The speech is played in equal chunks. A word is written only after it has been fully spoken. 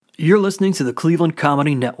You're listening to the Cleveland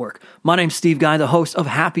Comedy Network. My name's Steve Guy, the host of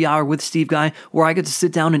Happy Hour with Steve Guy, where I get to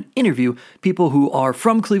sit down and interview people who are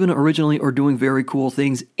from Cleveland originally or doing very cool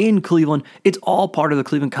things in Cleveland. It's all part of the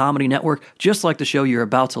Cleveland Comedy Network, just like the show you're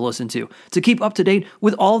about to listen to. To keep up to date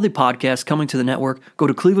with all the podcasts coming to the network, go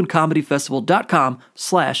to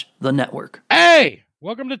clevelandcomedyfestival.com/the network. Hey,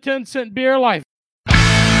 welcome to 10 Cent Beer Life.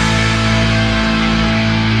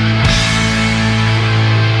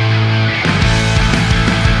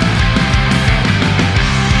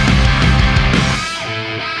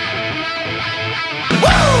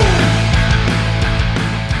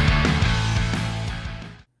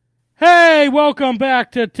 Hey, welcome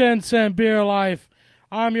back to 10 Cent Beer Life.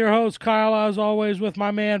 I'm your host, Kyle, as always, with my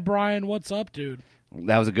man, Brian. What's up, dude?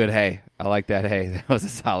 That was a good hey. I like that hey. That was a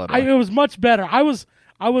solid one. It was much better. I was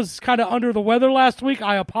kind of under the weather last week.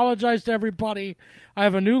 I apologize to everybody. I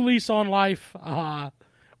have a new lease on life.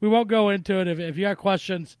 We won't go into it. If you got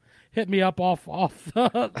questions, hit me up off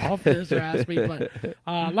this or ask me. But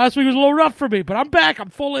last week was a little rough for me, but I'm back. I'm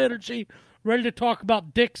full of energy. Ready to talk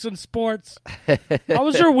about dicks and sports. How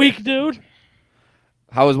was your week, dude?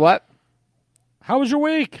 How was what? How was your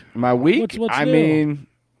week? My week? What's I new? mean,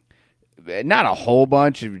 not a whole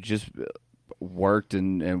bunch. It just worked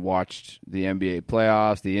and watched the NBA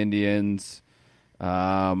playoffs, the Indians.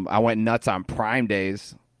 I went nuts on Prime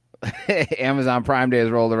Days. Amazon Prime Days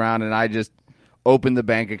rolled around, and I just opened the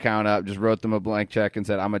bank account up, just wrote them a blank check, and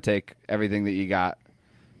said, I'm going to take everything that you got.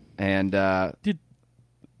 And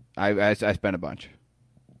I spent a bunch.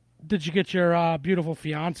 Did you get your beautiful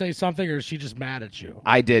fiance something, or is she just mad at you?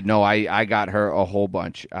 I did. No, I got her a whole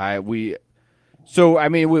bunch. With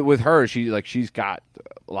her, she's got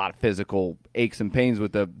a lot of physical aches and pains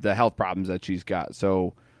with the health problems that she's got.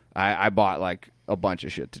 So I bought like a bunch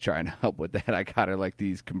of shit to try and help with that. I got her like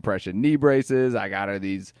these compression knee braces. I got her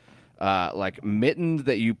these like mittens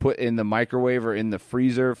that you put in the microwave or in the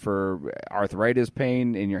freezer for arthritis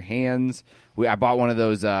pain in your hands. I bought one of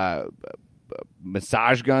those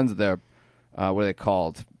massage guns. What are they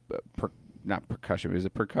called? Not percussion. Is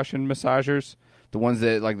it percussion massagers? The ones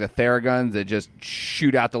that like the Theraguns that just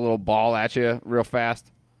shoot out the little ball at you real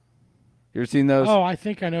fast. You ever seen those? Oh, I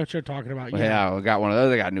think I know what you're talking about. Yeah, I got one of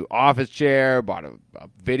those. I got a new office chair. Bought a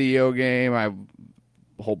video game. A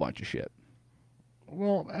whole bunch of shit.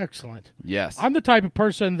 Well, excellent. Yes. I'm the type of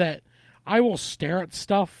person that I will stare at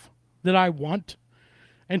stuff that I want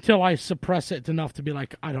until I suppress it enough to be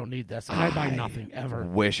like, I don't need this. And I buy nothing ever.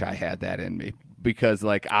 Wish I had that in me. Because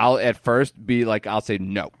like I'll at first be like, I'll say,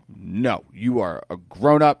 no, you are a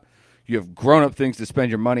grown-up. You have grown-up things to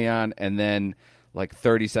spend your money on. And then like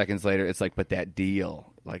 30 seconds later, it's like, but that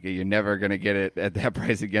deal, like you're never going to get it at that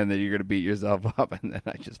price again, that you're going to beat yourself up. And then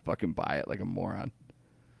I just fucking buy it like a moron.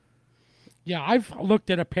 Yeah, I've looked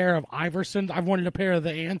at a pair of Iversons. I've wanted a pair of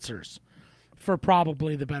the Answers for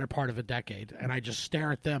probably the better part of a decade, and I just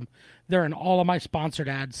stare at them. They're in all of my sponsored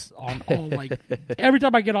ads on all like every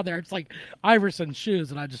time I get on there, it's like Iverson shoes,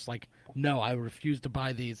 and I just like, no, I refuse to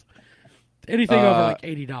buy these. Anything over like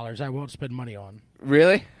 $80, I won't spend money on.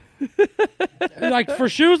 Really? Like for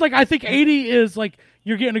shoes, like I think 80 is like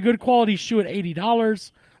you're getting a good quality shoe at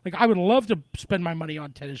 $80. Like I would love to spend my money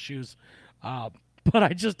on tennis shoes. But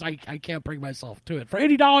I can't bring myself to it. For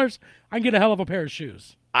 $80, I can get a hell of a pair of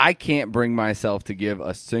shoes. I can't bring myself to give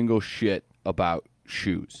a single shit about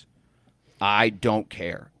shoes. I don't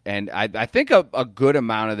care. And I think a good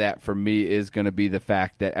amount of that for me is going to be the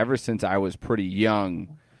fact that ever since I was pretty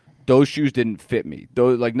young, those shoes didn't fit me.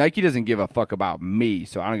 Like Nike doesn't give a fuck about me,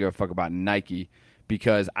 so I don't give a fuck about Nike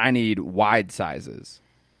because I need wide sizes.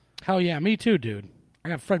 Hell yeah, me too, dude. I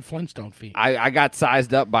got Fred Flintstone feet. I got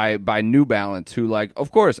sized up by New Balance, who, like, of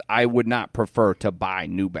course, I would not prefer to buy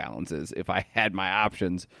New Balances if I had my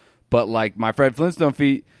options. But, like, my Fred Flintstone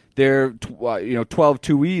feet, they're, 12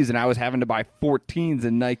 2Es, and I was having to buy 14s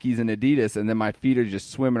in Nikes and Adidas, and then my feet are just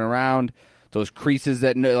swimming around. Those creases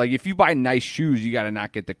that, like, if you buy nice shoes, you got to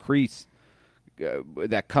not get the crease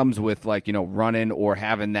that comes with, like, running or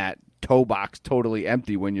having that toe box totally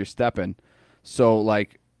empty when you're stepping. So,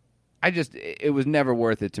 like, it was never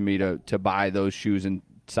worth it to me to buy those shoes in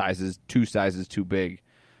two sizes too big.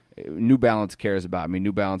 New Balance cares about me.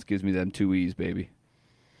 New Balance gives me them 2Es, baby.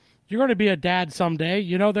 You're going to be a dad someday.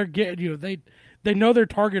 They're getting you. They know their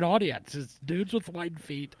target audience. It's dudes with light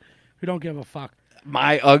feet who don't give a fuck.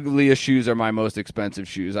 My ugliest shoes are my most expensive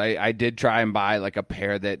shoes. I did try and buy like a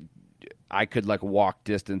pair that I could like walk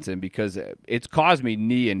distance in because it's caused me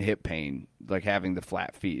knee and hip pain, like having the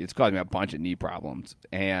flat feet. It's caused me a bunch of knee problems.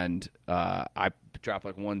 And I dropped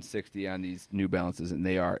like $160 on these New Balances, and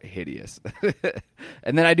they are hideous.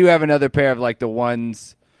 And then I do have another pair of like the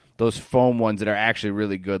ones those foam ones that are actually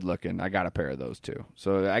really good looking. I got a pair of those too.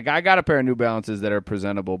 So I got a pair of New Balances that are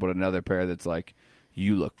presentable, but another pair that's like,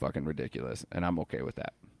 you look fucking ridiculous, and I'm okay with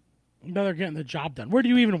that. No, they're getting the job done. Where do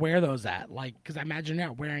you even wear those at? Like, because I imagine you're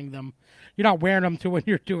not wearing them. You're not wearing them to when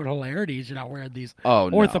you're doing hilarities. You're not wearing these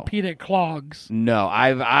orthopedic clogs. No,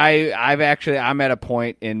 I've actually, I'm at a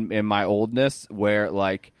point in my oldness where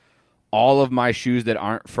like all of my shoes that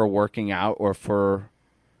aren't for working out or for,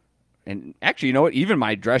 and actually, you know what? Even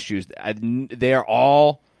my dress shoes, they're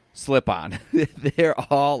all slip on. They're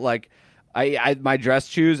all like. My dress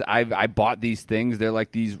shoes, I bought these things. They're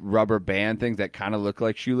like these rubber band things that kind of look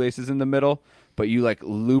like shoelaces in the middle, but you like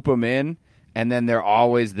loop them in, and then they're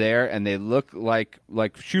always there, and they look like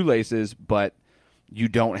shoelaces, but you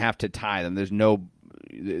don't have to tie them. There's no,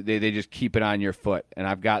 they just keep it on your foot, and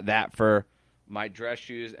I've got that for my dress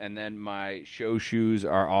shoes, and then my show shoes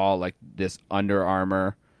are all like this Under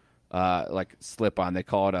Armour, like slip on. They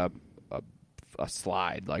call it a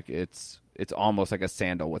slide, like it's almost like a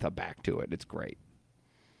sandal with a back to it. It's great.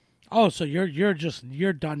 Oh, so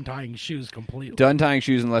you're done tying shoes completely. Done tying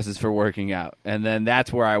shoes unless it's for working out. And then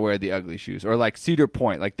that's where I wear the ugly shoes. Or like Cedar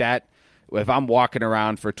Point, like that. If I'm walking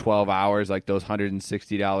around for 12 hours, like those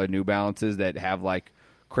 $160 New Balances that have like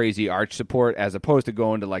crazy arch support, as opposed to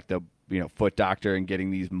going to like the Foot Doctor and getting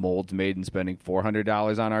these molds made and spending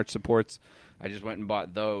 $400 on arch supports. I just went and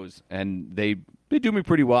bought those, and they do me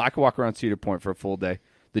pretty well. I could walk around Cedar Point for a full day.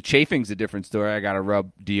 The chafing's a different story. I got to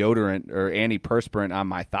rub deodorant or antiperspirant on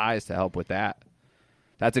my thighs to help with that.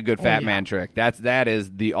 That's a good fat man trick. That is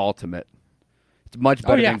the ultimate. It's much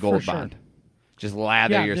better than Gold Bond. Sure. Just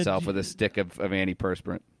lather yourself with a stick of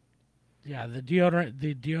antiperspirant. Yeah, the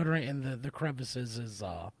deodorant in the crevices is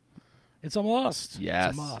it's a must.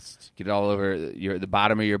 Yes. It's a must. Get it all over the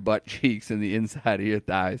bottom of your butt cheeks and the inside of your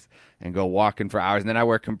thighs, and go walking for hours. And then I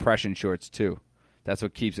wear compression shorts too. That's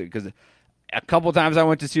what keeps it, because a couple times I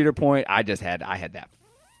went to Cedar Point, I had that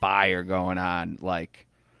fire going on like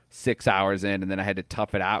 6 hours in, and then I had to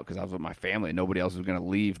tough it out because I was with my family and nobody else was going to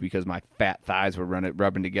leave because my fat thighs were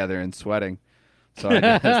rubbing together and sweating. So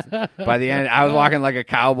by the end, I was walking like a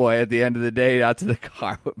cowboy at the end of the day out to the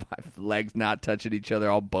car with my legs not touching each other,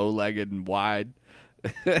 all bow-legged and wide.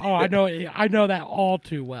 Oh, I know that all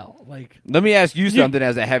too well. Like, let me ask you something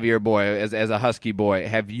as a heavier boy, as a husky boy.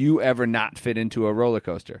 Have you ever not fit into a roller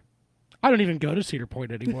coaster? I don't even go to Cedar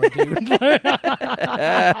Point anymore, dude.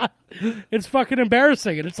 It's fucking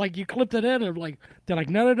embarrassing. And it's like you clipped it in and they're like,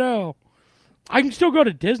 no. I can still go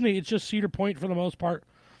to Disney. It's just Cedar Point for the most part.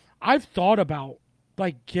 I've thought about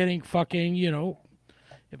like getting fucking,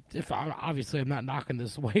 if obviously I'm not knocking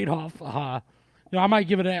this weight off, I might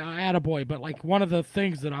give it an attaboy, but like one of the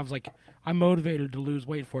things that I was like, I'm motivated to lose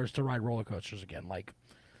weight for is to ride roller coasters again. Like,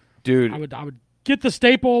 dude, I would get the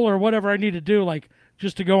staple or whatever I need to do, like,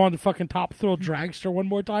 just to go on the fucking Top Thrill Dragster one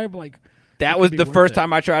more time. Like, that was the first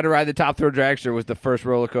time I tried to ride the Top Thrill Dragster. Was the first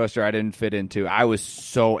roller coaster I didn't fit into. I was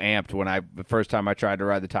so amped the first time I tried to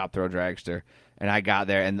ride the Top Thrill Dragster, and I got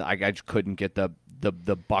there and I just couldn't get the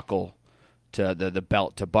buckle to the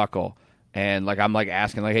belt to buckle, and like I'm like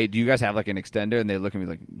asking like, hey, do you guys have like an extender? And they look at me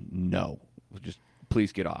like, no, just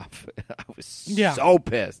please get off. I was so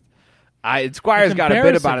pissed. Squire's got a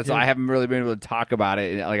bit about it, so I haven't really been able to talk about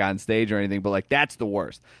it like on stage or anything. But like that's the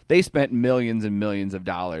worst. They spent millions and millions of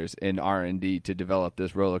dollars in R&D to develop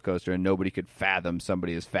this roller coaster, and nobody could fathom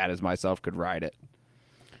somebody as fat as myself could ride it.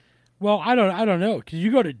 Well, I don't know, because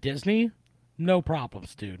you go to Disney, no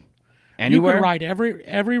problems, dude. Anywhere? You can ride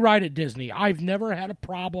every ride at Disney. I've never had a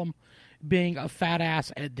problem being a fat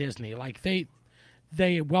ass at Disney. Like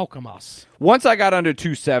they welcome us. Once I got under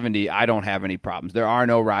 270, I don't have any problems. There are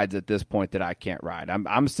no rides at this point that I can't ride.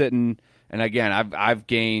 I'm sitting, and again, I've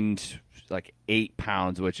gained like 8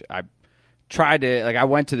 pounds, which I tried to, like I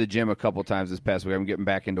went to the gym a couple times this past week. I'm getting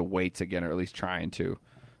back into weights again, or at least trying to.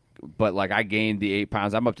 But like I gained the 8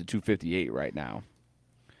 pounds. I'm up to 258 right now.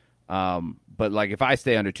 But like if I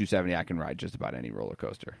stay under 270, I can ride just about any roller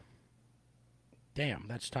coaster. Damn,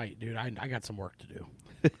 that's tight, dude. I got some work to do.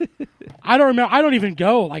 I don't remember. I don't even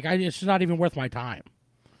go. Like, it's not even worth my time.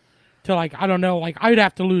 To like, I don't know. Like, I'd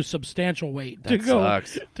have to lose substantial weight to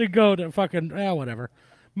go to fucking whatever.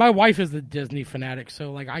 My wife is the Disney fanatic,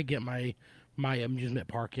 so like, I get my amusement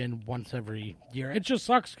park in once every year. It just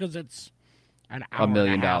sucks because it's an hour $1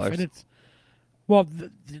 million, and it's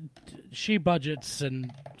she budgets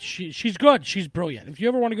and she's good. She's brilliant. If you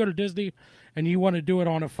ever want to go to Disney and you want to do it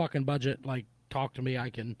on a fucking budget, like, talk to me. I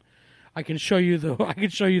can show you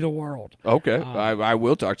the world. Okay, I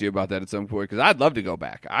will talk to you about that at some point because I'd love to go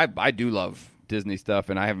back. I do love Disney stuff,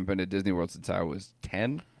 and I haven't been to Disney World since I was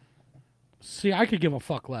 10. See, I could give a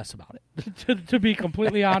fuck less about it. to be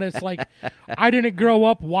completely honest, like I didn't grow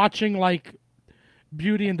up watching like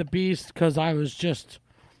Beauty and the Beast because I was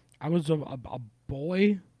a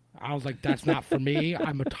boy. I was like, that's not for me.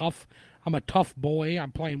 I'm a tough boy.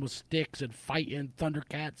 I'm playing with sticks and fighting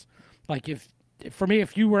Thundercats. Like for me,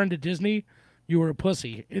 if you were into Disney, you were a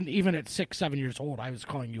pussy. And even at 6, 7 years old, I was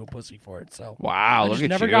calling you a pussy for it. So wow, look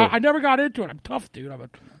at you. I never got into it. I'm tough, dude.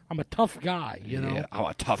 I'm a tough guy. You know. Yeah, I'm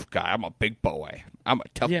a tough guy. I'm a big boy. I'm a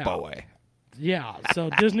tough boy. Yeah. So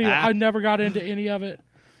Disney, I never got into any of it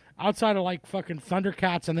outside of like fucking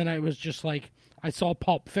Thundercats, and then I was just like, I saw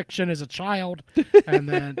Pulp Fiction as a child, and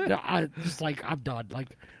then I just like, I'm done. Like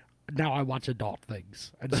now I watch adult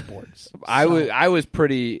things and sports. I was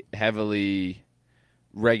pretty heavily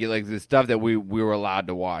regular, like the stuff that we were allowed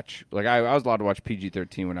to watch. Like I was allowed to watch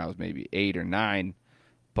PG-13 when I was maybe 8 or 9,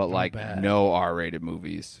 but like no R-rated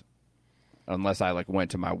movies, unless I like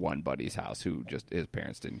went to my one buddy's house who just his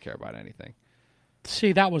parents didn't care about anything.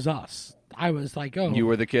 See, that was us. I was like, oh, you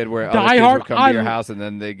were the kid where Die other kids Hard, would come to your house and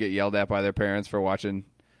then they get yelled at by their parents for watching.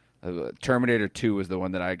 Terminator 2 was the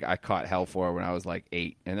one that I caught hell for when I was like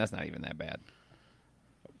 8, and that's not even that bad.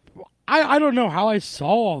 I don't know how I saw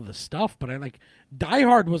all the stuff, but I like Die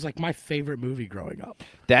Hard was like my favorite movie growing up.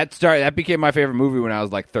 That became my favorite movie when I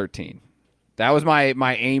was like 13. That was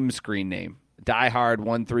my AIM screen name. Die Hard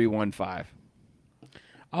 1315.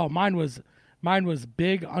 Oh, mine was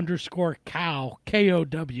big _cow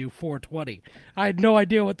KOW 420. I had no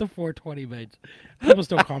idea what the 420 meant. People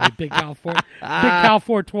still call me Big Cow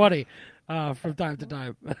 420 from time to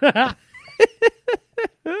time.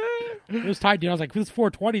 It was tight, dude. I was like, this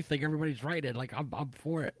 420 thing, everybody's writing. Like, I'm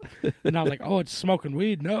for it. And I was like, oh, it's smoking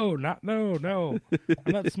weed. No. I'm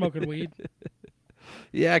not smoking weed.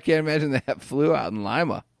 Yeah, I can't imagine that flew out in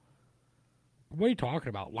Lima. What are you talking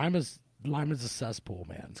about? Lima's a cesspool,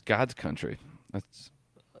 man. It's God's country.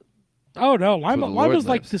 Oh no, Lima's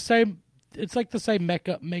like lives. the same. It's like the same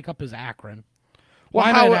makeup as Akron.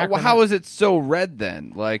 Well, how is it so red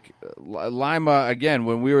then? Like Lima again,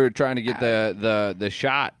 when we were trying to get the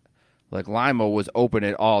shot, like Lima was open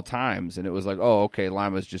at all times, and it was like, oh, okay,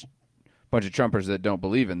 Lima's just a bunch of Trumpers that don't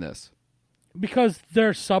believe in this because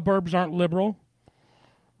their suburbs aren't liberal,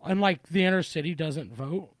 and like the inner city doesn't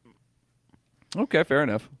vote. Okay, fair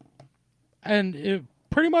enough. And it,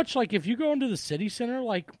 pretty much like if you go into the city center,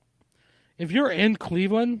 like if you're in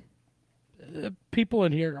Cleveland, people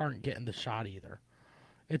in here aren't getting the shot either.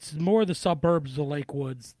 It's more the suburbs, the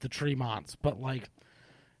Lakewoods, the Tremonts, but like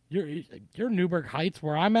your Newburgh Heights,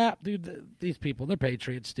 where I'm at, dude. These people, they're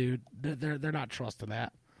patriots, dude. They're not trusting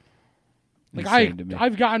that. Like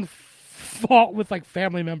I've gotten fought with like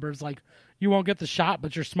family members, like you won't get the shot,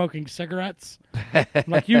 but you're smoking cigarettes.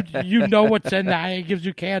 Like you know what's in that. It gives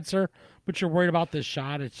you cancer, but you're worried about this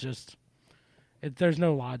shot. It's just there's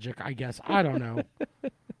no logic, I guess. I don't know.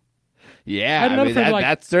 Yeah, I mean,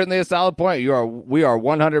 that's certainly a solid point. We are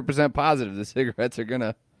 100% positive the cigarettes are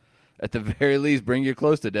gonna, at the very least, bring you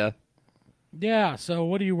close to death. Yeah. So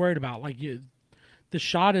what are you worried about? Like the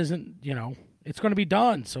shot isn't. It's going to be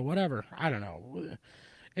done. So whatever. I don't know.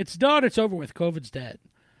 It's done. It's over with. COVID's dead.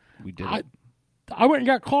 We did it. I went and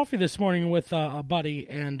got coffee this morning with a buddy,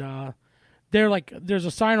 and they're like, there's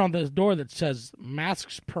a sign on this door that says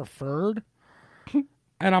masks preferred,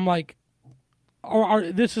 and I'm like.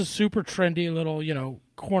 This is super trendy little,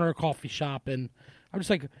 corner coffee shop, and I'm just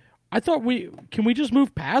like, I thought can we just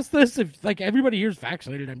move past this? If like everybody here's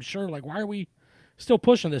vaccinated, I'm sure. Like, why are we still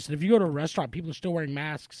pushing this? And if you go to a restaurant, people are still wearing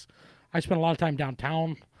masks. I spent a lot of time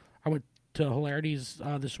downtown. I went to Hilarities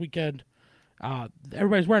this weekend.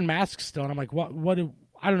 Everybody's wearing masks still, and I'm like, what?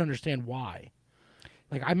 I don't understand why.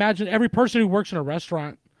 Like, I imagine every person who works in a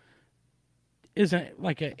restaurant isn't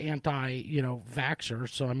like an anti-vaxxer,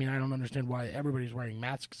 so I mean I don't understand why everybody's wearing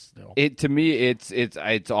masks still. To me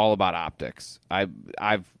it's all about optics.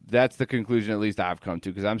 That's the conclusion at least I've come to,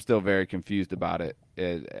 because I'm still very confused about it.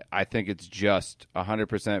 I think it's just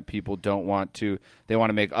 100% people don't want to. They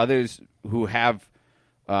want to make others who have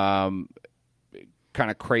kind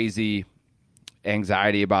of crazy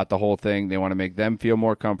anxiety about the whole thing. They want to make them feel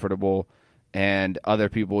more comfortable, and other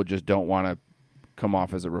people just don't want to come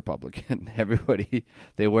off as a Republican. Everybody,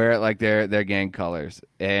 they wear it like their gang colors,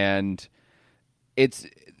 and it's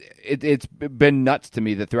been nuts to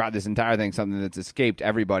me that throughout this entire thing, something that's escaped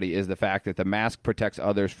everybody is the fact that the mask protects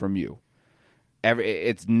others from you.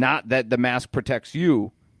 It's not that the mask protects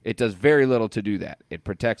you; it does very little to do that. It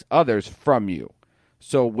protects others from you.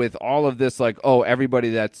 So with all of this, like, oh, everybody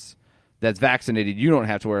that's vaccinated, you don't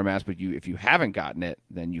have to wear a mask, but if you haven't gotten it,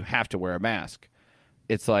 then you have to wear a mask.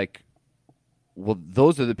 It's like, well,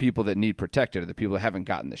 those are the people that need protected, are the people that haven't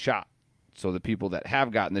gotten the shot. So the people that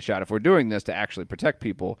have gotten the shot, if we're doing this to actually protect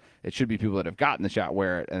people, it should be people that have gotten the shot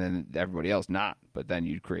wear it, and then everybody else not. But then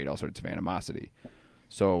you'd create all sorts of animosity.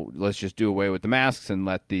 So let's just do away with the masks and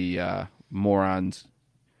let the morons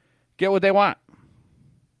get what they want.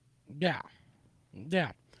 Yeah.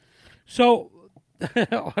 Yeah. So, I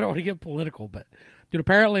don't want to get political, but, dude,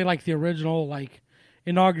 apparently, like, the original, like,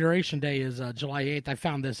 inauguration day is July 8th. I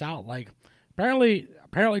found this out. Like, apparently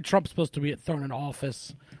Trump's supposed to be thrown in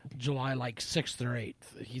office July, like, 6th or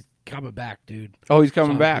 8th. He's coming back, dude. Oh, he's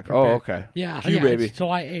coming So back. Oh, okay. Yeah. Q, yeah, baby. It's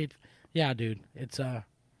July 8th. Yeah, dude. It's,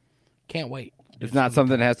 can't wait. It's not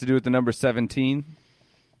something that has to do with the number 17?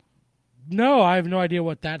 No, I have no idea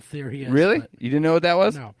what that theory is. Really? But You didn't know what that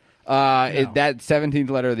was? no. That 17th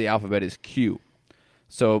letter of the alphabet is Q.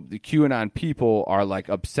 So the QAnon people are like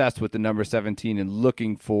obsessed with the number 17 and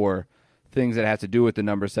looking for things that have to do with the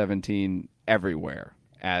number 17 everywhere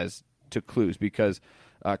as to clues, because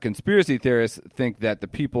conspiracy theorists think that the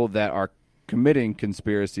people that are committing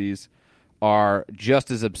conspiracies are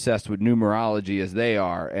just as obsessed with numerology as they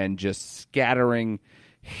are and just scattering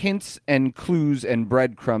hints and clues and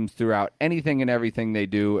breadcrumbs throughout anything and everything they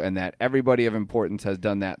do, and that everybody of importance has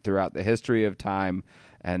done that throughout the history of time,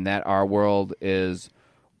 and that our world is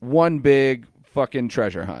one big fucking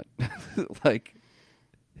treasure hunt. Like,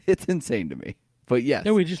 it's insane to me. But yes.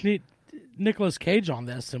 Yeah, we just need Nicolas Cage on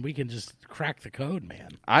this, and we can just crack the code, man.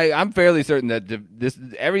 I'm fairly certain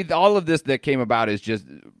that all of this that came about is just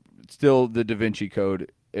still the Da Vinci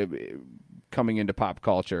Code coming into pop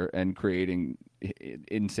culture and creating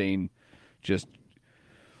insane, just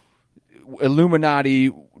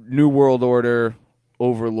Illuminati, New World Order,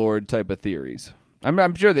 Overlord type of theories.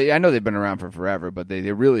 I'm sure I know they've been around for forever, but they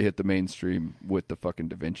really hit the mainstream with the fucking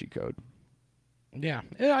Da Vinci Code. Yeah,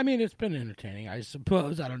 I mean, it's been entertaining, I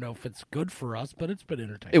suppose. I don't know if it's good for us, but it's been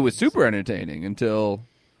entertaining. It was super entertaining until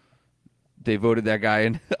they voted that guy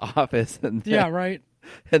in office, and then, Yeah, right.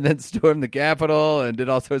 and then stormed the Capitol and did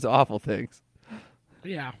all sorts of awful things.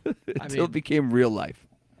 Yeah. Until it became real life.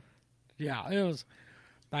 Yeah, it was,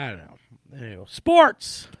 I don't know. Anyway,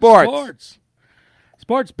 Sports.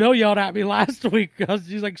 Bill yelled at me last week because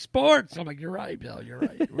he's like, sports. I'm like, you're right, Bill. You're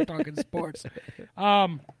right. We're talking sports.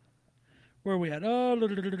 Where are we at?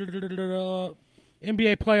 NBA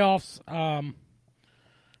playoffs.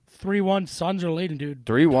 3-1 Suns are leading, dude.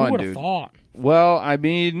 3-1, Who would've dude. thought? Well, I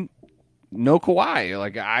mean, no Kawhi.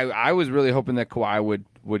 Like I was really hoping that Kawhi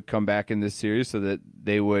would come back in this series so that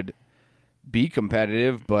they would be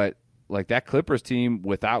competitive, but like that Clippers team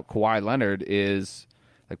without Kawhi Leonard is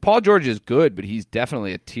like, Paul George is good, but he's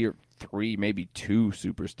definitely a tier 3, maybe 2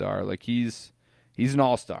 superstar. Like he's an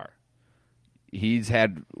all-star. He's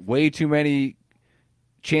had way too many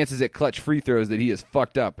chances at clutch free throws that he has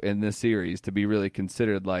fucked up in this series to be really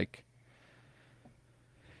considered like.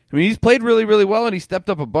 I mean, he's played really, really well and he stepped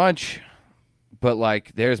up a bunch, but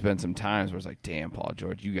like there's been some times where it's like, damn, Paul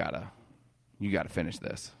George, you gotta finish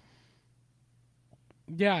this.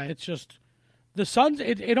 Yeah, it's just the Suns.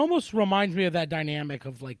 It almost reminds me of that dynamic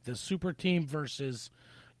of like the super team versus,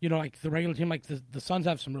 like the regular team. Like the Suns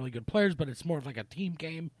have some really good players, but it's more of like a team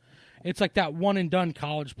game. It's like that one and done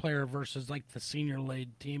college player versus like the senior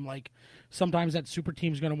league team. Like sometimes that super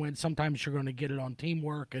team's going to win, sometimes you're going to get it on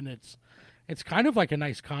teamwork, and it's kind of like a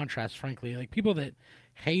nice contrast, frankly. Like people that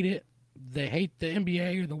hate it, they hate the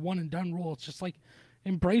NBA or the one and done rule. It's just like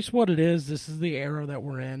embrace what it is. This is the era that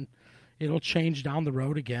we're in. It'll change down the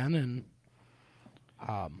road again, and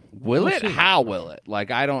will it? see. How will it?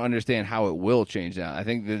 Like, I don't understand how it will change now. I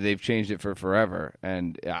think that they've changed it for forever,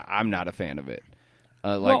 and I'm not a fan of it.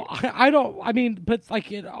 Well, I don't. I mean, but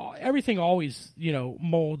like everything always,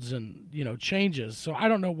 molds and changes. So I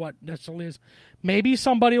don't know what necessarily is. Maybe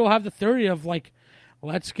somebody will have the theory of like,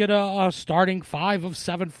 let's get a starting 5 of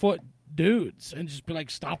 7-foot dudes and just be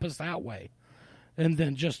like, stop us that way. And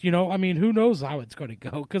then just, I mean, who knows how it's going to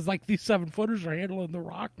go? Because, like, these 7-footers are handling the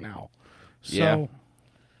rock now. So,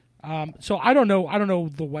 yeah. So I don't know. I don't know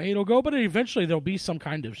the way it'll go, but eventually there'll be some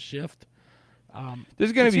kind of shift.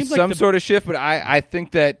 There's going to be some sort of shift, but I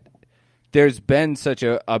think that there's been such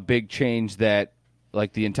a big change that,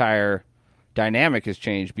 like, the entire dynamic has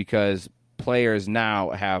changed because players now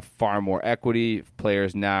have far more equity.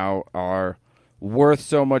 Players now are worth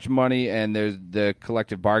so much money, and there's the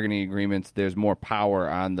collective bargaining agreements. There's more power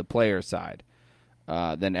on the player side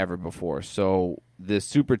than ever before. So the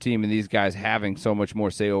super team and these guys having so much more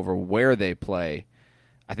say over where they play,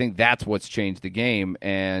 I think that's what's changed the game.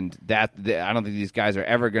 And I don't think these guys are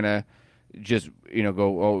ever gonna just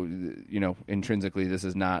go, intrinsically this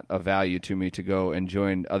is not a value to me to go and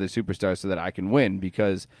join other superstars so that I can win,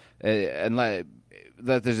 because unless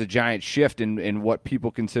that there's a giant shift in what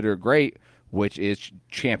people consider great, which is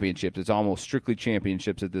championships. It's almost strictly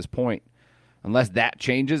championships at this point. Unless that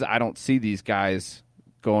changes, I don't see these guys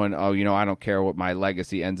going, oh, I don't care what my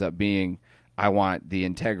legacy ends up being. I want the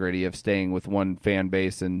integrity of staying with one fan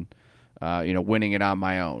base and, winning it on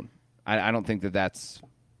my own. I don't think that's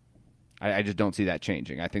 – I just don't see that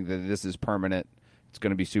changing. I think that this is permanent. It's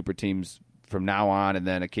going to be super teams from now on, and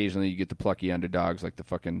then occasionally you get the plucky underdogs like the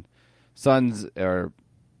fucking Suns or,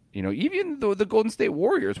 even the Golden State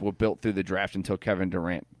Warriors were built through the draft until Kevin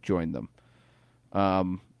Durant joined them.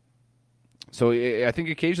 So I think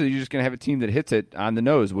occasionally you're just going to have a team that hits it on the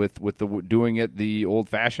nose with doing it the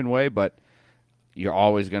old-fashioned way, but you're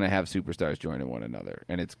always going to have superstars joining one another,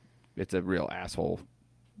 and it's a real asshole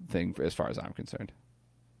thing as far as I'm concerned.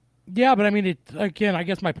 Yeah, but I mean, I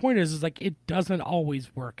guess my point is like it doesn't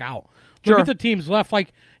always work out. Sure. Look at the teams left.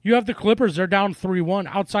 Like you have the Clippers; they're down 3-1.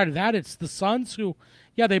 Outside of that, it's the Suns who,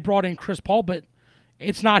 they brought in Chris Paul, but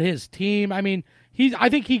it's not his team. I mean, I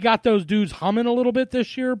think he got those dudes humming a little bit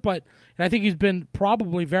this year, and I think he's been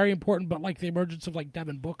probably very important. But like the emergence of like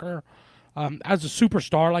Devin Booker as a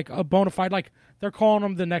superstar, like a bona fide, like they're calling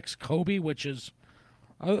him the next Kobe, which is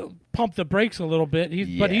pump the brakes a little bit. He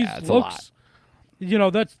looks.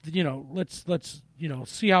 Let's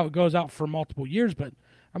see how it goes out for multiple years. But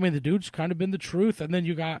I mean, the dude's kind of been the truth. And then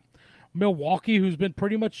you got Milwaukee, who's been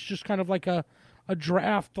pretty much just kind of like a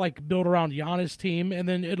draft like built around Giannis team, and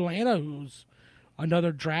then Atlanta, who's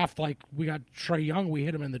another draft like we got Trae Young. We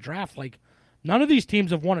hit him in the draft. Like none of these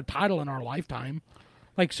teams have won a title in our lifetime.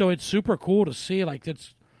 Like so, it's super cool to see. Like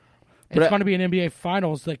it's going to be an NBA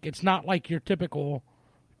Finals. Like it's not like your typical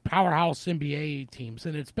powerhouse NBA teams,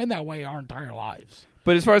 and it's been that way our entire lives.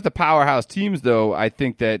 But as far as the powerhouse teams, though, I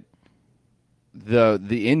think that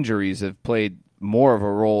the injuries have played more of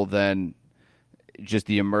a role than just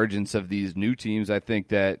the emergence of these new teams. I think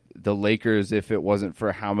that the Lakers, if it wasn't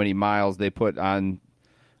for how many miles they put on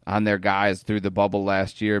their guys through the bubble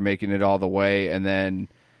last year, making it all the way, and then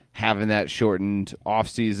having that shortened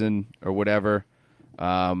offseason or whatever,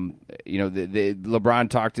 LeBron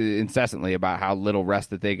talked incessantly about how little rest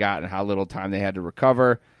that they got and how little time they had to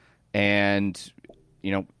recover. And,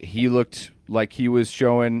 he looked like he was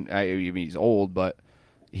showing, I mean, he's old, but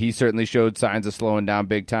he certainly showed signs of slowing down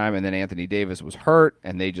big time. And then Anthony Davis was hurt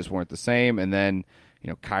and they just weren't the same. And then,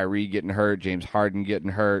 Kyrie getting hurt, James Harden getting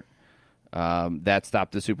hurt. That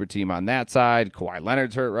stopped the super team on that side. Kawhi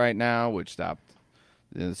Leonard's hurt right now, which stopped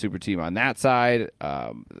the super team on that side.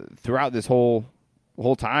 Throughout this whole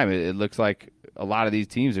time, it looks like a lot of these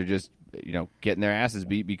teams are just, getting their asses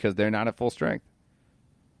beat because they're not at full strength.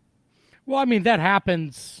 Well, I mean, that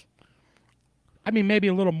happens, maybe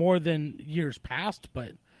a little more than years past,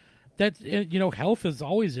 but that, health is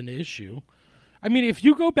always an issue. I mean, if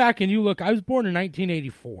you go back and you look, I was born in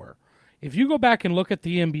 1984. If you go back and look at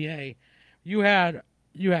the NBA, you had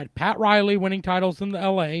Pat Riley winning titles in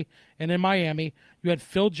LA and in Miami. You had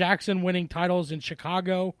Phil Jackson winning titles in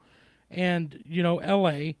Chicago and,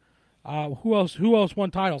 LA. Who else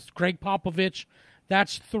won titles? Greg Popovich.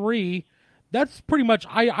 That's 3. That's pretty much,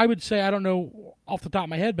 I would say, I don't know off the top of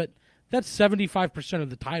my head, but that's 75% of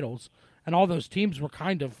the titles. And all those teams were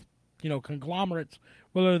kind of, conglomerates,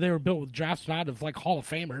 whether they were built with drafts or not, of like Hall of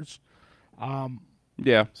Famers.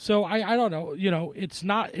 Yeah. So I don't know. It's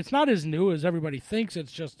not as new as everybody thinks.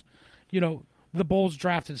 It's just, the Bulls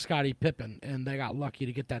drafted Scottie Pippen, and they got lucky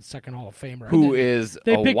to get that second Hall of Famer. Who is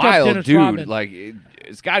a wild dude. Rodman. Like,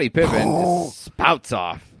 Scottie Pippen spouts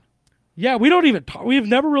off. Yeah, we've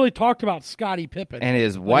never really talked about Scottie Pippen. And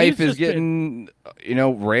his wife is getting,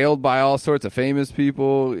 railed by all sorts of famous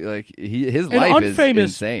people. Like, his life is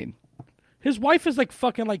insane. His wife is like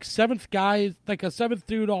fucking like seventh guy, like a seventh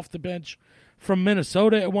dude off the bench from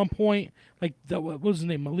Minnesota at one point. Like, what was his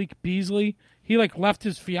name? Malik Beasley. He like left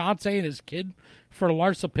his fiance and his kid for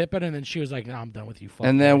Larsa Pippen, and then she was like, "No, I'm done with you."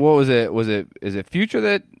 And then what was it? Is it Future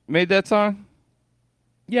that made that song?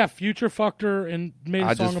 Yeah, Future fucked her and made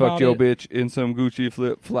a song about it. I just fucked your bitch in some Gucci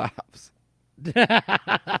flip flops.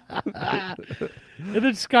 And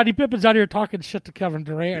then Scottie Pippen's out here talking shit to Kevin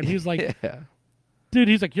Durant, and he's like, yeah. Dude,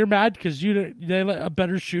 he's like, you're mad because they let a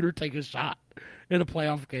better shooter take a shot in a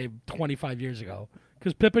playoff game 25 years ago.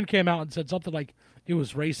 Because Pippen came out and said something like it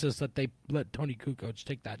was racist that they let Tony Kukoc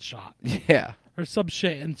take that shot. Yeah. Or some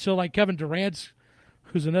shit. And so, like, Kevin Durant's,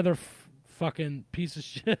 who's another fucking piece of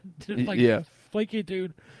shit, like, flaky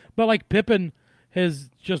dude. But, like, Pippen has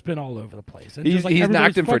just been all over the place. And he's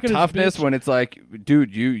knocked him for toughness when it's like,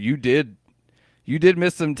 dude, you did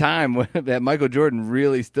miss some time that Michael Jordan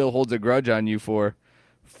really still holds a grudge on you for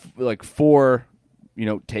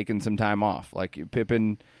taking some time off. Like,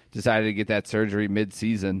 Pippen decided to get that surgery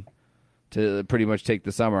mid-season to pretty much take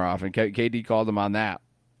the summer off, and KD called him on that.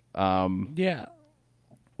 Yeah.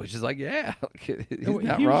 Which is like, yeah, he's He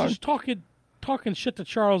not was wrong. just talking shit to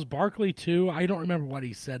Charles Barkley, too. I don't remember what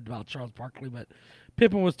he said about Charles Barkley, but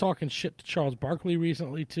Pippen was talking shit to Charles Barkley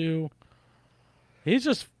recently, too. He's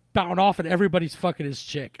just bowing off at everybody's fucking his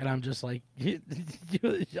chick, and I'm just like, I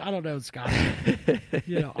don't know, Scott.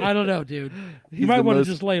 I don't know, dude. You He's might the want to most-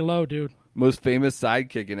 just lay low, dude. Most famous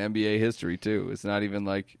sidekick in NBA history, too. It's not even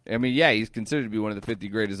like, I mean, yeah, he's considered to be one of the 50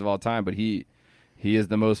 greatest of all time, but he is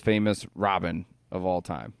the most famous Robin of all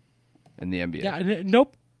time in the NBA. Yeah, and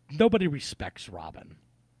nobody respects Robin.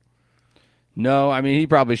 No, I mean, he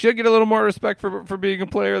probably should get a little more respect for being a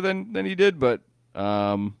player than he did, but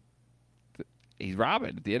he's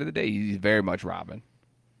Robin. At the end of the day, he's very much Robin.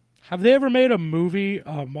 Have they ever made a movie,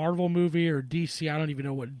 a Marvel movie or DC? I don't even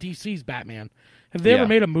know what DC's Batman. Have they ever Yeah.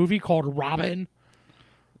 made a movie called Robin?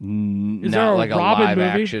 Is Not there a like Robin a live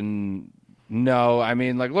movie? action. No, I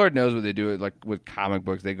mean, like Lord knows what they do. Like with comic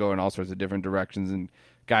books, they go in all sorts of different directions, and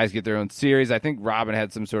guys get their own series. I think Robin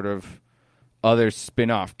had some sort of other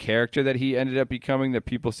spin-off character that he ended up becoming that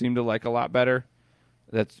people seem to like a lot better.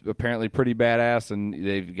 That's apparently pretty badass, and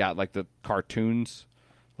they've got like the cartoons,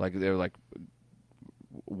 like they're like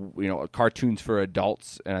cartoons for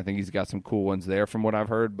adults, and I think he's got some cool ones there from what I've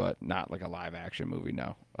heard, but not like a live action movie.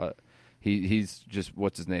 No, he's just,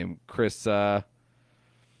 what's his name, Chris.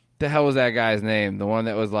 The hell was that guy's name? The one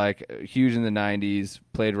that was like huge in the '90s,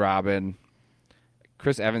 played Robin.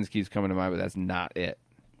 Chris Evans keeps coming to mind, but that's not it.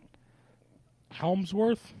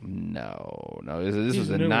 Helmsworth? No, this He's was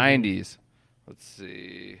the newer. '90s. Let's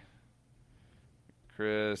see,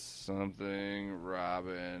 Chris something,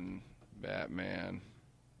 Robin, Batman.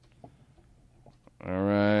 All I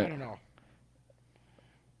right, don't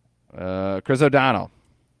know. Chris O'Donnell.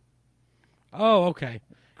 Oh, okay.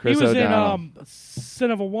 Chris he was O'Donnell. in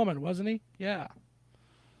Sin of a Woman, wasn't he? Yeah.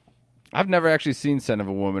 I've never actually seen Son of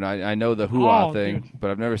a Woman. I know the Hoo-Ah Oh, thing, dude.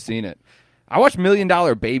 but I've never seen it. I watched $1 Million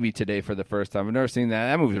Baby today for the first time. I've never seen that.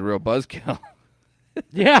 That movie's a real buzzkill.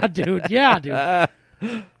 Yeah, dude. Yeah,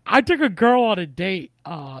 dude. I took a girl on a date.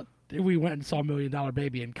 We went and saw $1 Million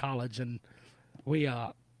Baby in college, and we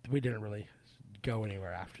didn't really go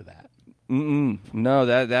anywhere after that. No,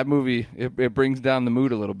 that movie, it brings down the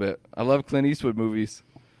mood a little bit. I love Clint Eastwood movies,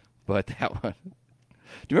 but that one.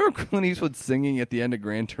 Do you remember Clint Eastwood singing at the end of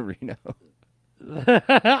Gran Torino?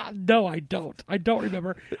 No, I don't. I don't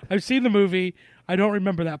remember. I've seen the movie. I don't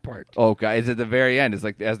remember that part. Oh, guys, at the very end, it's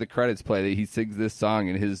like as the credits play, he sings this song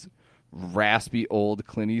in his raspy old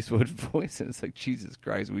Clint Eastwood voice, and it's like, Jesus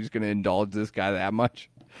Christ, we're just going to indulge this guy that much?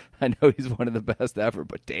 I know he's one of the best ever,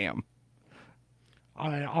 but damn.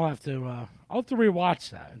 I'll have to rewatch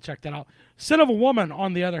that and check that out. Sin of a Woman,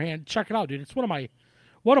 on the other hand, check it out, dude. It's one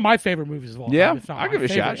of my favorite movies of all Yeah, time. If not I'll my give it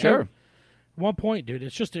a shot, favorite. sure. At one point, dude,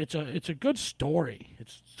 it's a good story.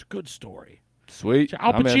 It's a good story. Sweet.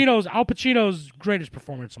 Al I'm in. Pacino's greatest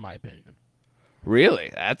performance, in my opinion.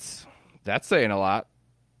 Really? That's saying a lot.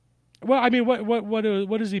 Well, I mean,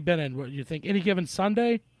 what has he been in? What do you think? Any Given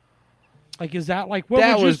Sunday? Like, is that like what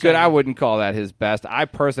That would you was good. say? I wouldn't call that his best. I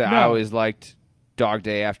personally, I No. always liked Dog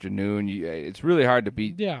Day Afternoon. It's really hard to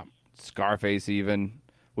beat Yeah, Scarface even,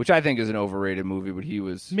 which I think is an overrated movie, but he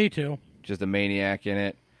was me too. just a maniac in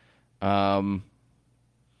it.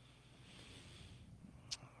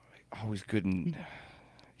 Always good.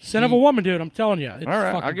 Sin of a Woman, dude. I'm telling you. It's All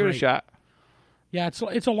right, fucking I'll give it a great. shot. Yeah, it's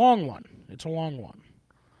a long one. It's a long one.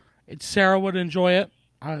 Sarah would enjoy it.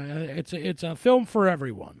 It's a film for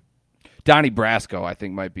everyone. Donnie Brasco, I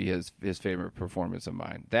think, might be his favorite performance of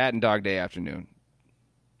mine. That and Dog Day Afternoon.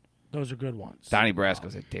 Those are good ones. Donnie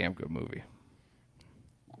Brasco's a damn good movie.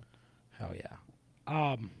 Hell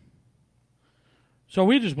yeah. So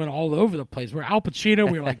we just went all over the place. We're Al Pacino.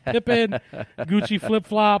 We were like Pippen, Gucci flip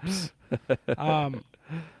flops. On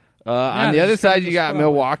the they other just kinda side, you just got put up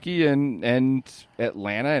Milwaukee and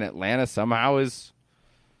Atlanta, and Atlanta somehow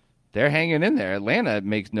they're hanging in there. Atlanta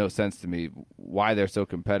makes no sense to me why they're so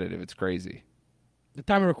competitive. It's crazy. The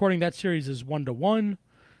time of recording that series is 1-1.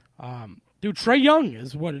 Dude, Trae Young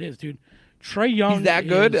is what it is, dude. Trae Young. He's that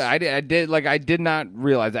good? is- I did not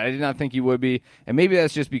realize that. I did not think he would be, and maybe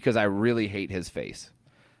that's just because I really hate his face.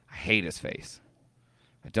 I hate his face.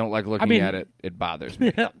 I don't like looking at it. It bothers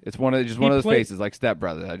me. It's one of those played- faces like Step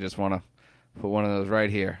Brothers. I just want to put one of those right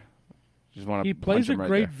here. Just want to. He plays a right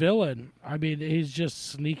great there. villain. I mean, he's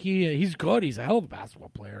just sneaky. He's good. He's a hell of a basketball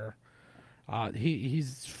player.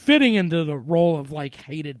 He's fitting into the role of like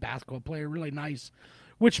hated basketball player. Really nice,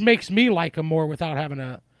 which makes me like him more without having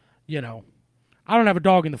I don't have a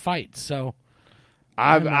dog in the fight. So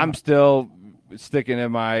I'm still sticking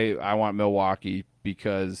in I want Milwaukee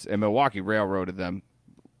and Milwaukee railroaded them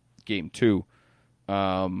game 2.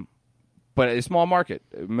 But it's a small market.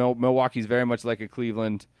 Milwaukee's very much like a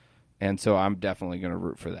Cleveland, and so I'm definitely going to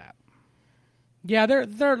root for that. Yeah,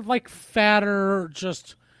 they're like fatter,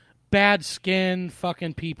 just bad skin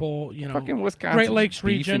fucking people, Fucking Wisconsin, Great Lakes beef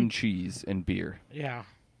region, and cheese and beer. Yeah,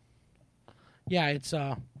 it's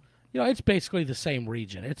it's basically the same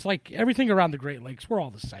region. It's like everything around the Great Lakes, we're all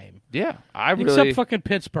the same. Yeah, except fucking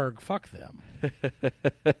Pittsburgh. Fuck them.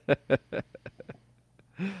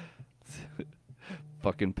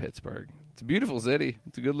 Fucking Pittsburgh. It's a beautiful city.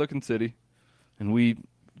 It's a good-looking city, and we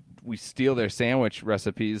steal their sandwich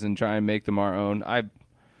recipes and try and make them our own.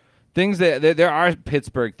 There are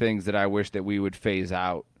Pittsburgh things that I wish that we would phase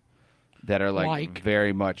out that are like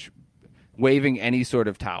very much waving any sort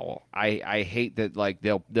of towel. I hate that like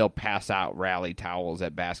they'll pass out rally towels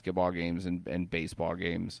at basketball games and baseball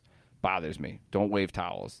games. Bothers me. Don't wave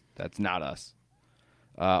towels. That's not us.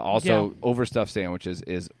 Also, overstuffed sandwiches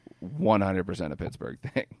is 100% a Pittsburgh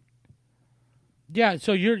thing. Yeah,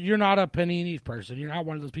 so you're not a panini person. You're not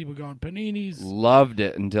one of those people going paninis. Loved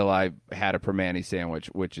it until I had a Permani sandwich,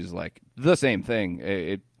 which is like the same thing.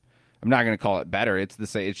 I'm not going to call it better. It's the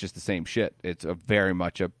same. It's just the same shit. It's very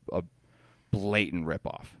much a blatant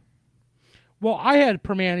ripoff. Well, I had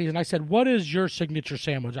Permanis, and I said, "What is your signature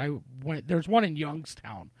sandwich?" There's one in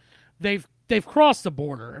Youngstown. They've crossed the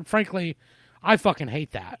border, and frankly, I fucking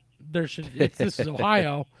hate that. This is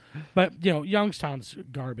Ohio, but Youngstown's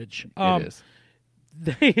garbage. It is.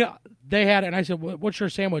 They had it, and I said, "What's your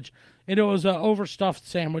sandwich?" And it was an overstuffed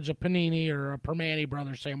sandwich, a panini or a Permani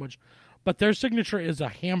Brothers sandwich, but their signature is a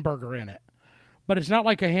hamburger in it. But it's not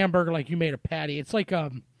like a hamburger like you made a patty. It's like a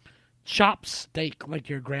chopped steak like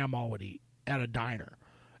your grandma would eat at a diner,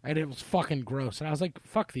 and it was fucking gross. And I was like,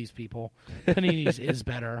 "Fuck these people. Paninis is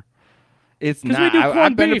better." It's not.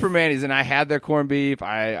 I've been to Permani's, and I had their corned beef.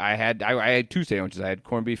 I had 2 sandwiches. I had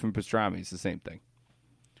corned beef and pastrami. It's the same thing.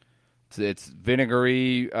 It's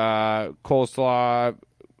vinegary, coleslaw,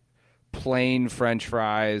 plain French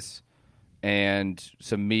fries, and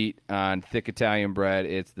some meat on thick Italian bread.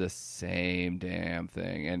 It's the same damn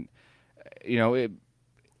thing, and it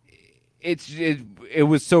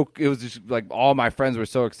was just like all my friends were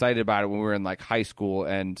so excited about it when we were in like high school,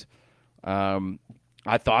 and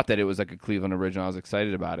I thought that it was like a Cleveland original. I was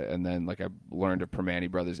excited about it, and then like I learned of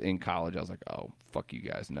Permani Brothers in college. I was like, oh fuck you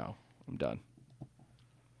guys, no, I'm done.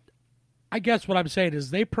 I guess what I'm saying is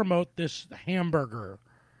they promote this hamburger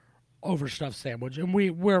overstuffed sandwich, and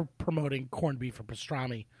we're promoting corned beef or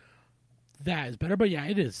pastrami. That is better, but yeah,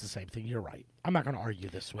 it is the same thing. You're right. I'm not going to argue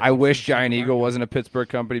this with I wish Giant Eagle wasn't a Pittsburgh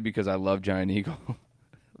company because I love Giant Eagle.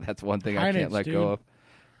 That's one thing I can't let go of.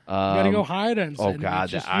 You got to go Heinen's. Oh,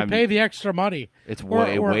 God. You pay the extra money. It's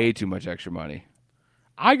way too much extra money.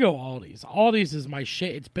 I go Aldi's. Aldi's is my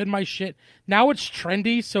shit. It's been my shit. Now it's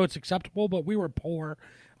trendy, so it's acceptable, but we were poor.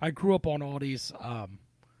 I grew up on Aldi's.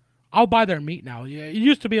 I'll buy their meat now. It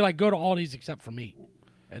used to be like go to Aldi's except for meat.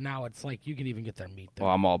 And now it's like you can even get their meat there.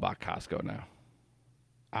 Well, I'm all about Costco now.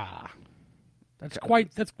 That's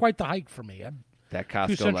quite the hike for me. That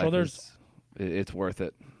Costco life it's worth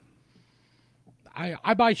it.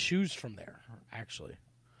 I buy shoes from there, actually.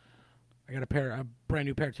 I got a brand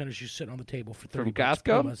new pair of tennis shoes sitting on the table for $30. From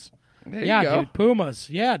Costco? Pumas. There you go. Dude, Pumas.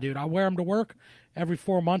 Yeah, dude. I wear them to work every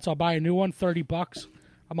 4 months. I'll buy a new one, $30.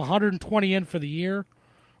 I'm 120 in for the year,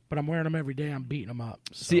 but I'm wearing them every day. I'm beating them up.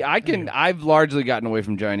 So, see, I've largely gotten away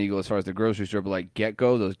from Giant Eagle as far as the grocery store, but like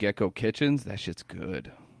those Get-Go kitchens, that shit's good.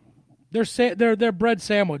 Their bread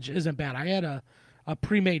sandwich isn't bad. I had a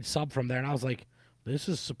pre-made sub from there, and I was like, this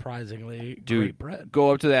is surprisingly great bread.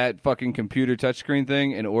 Go up to that fucking computer touchscreen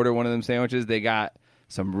thing and order one of them sandwiches. They got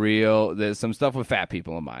there's some stuff with fat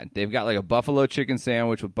people in mind. They've got like a buffalo chicken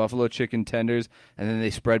sandwich with buffalo chicken tenders, and then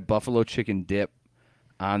they spread buffalo chicken dip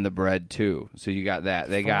on the bread too. So you got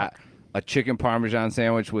that. They got a chicken parmesan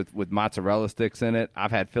sandwich with mozzarella sticks in it.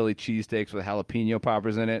 I've had Philly cheesesteaks with jalapeno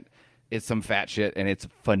poppers in it. It's some fat shit, and it's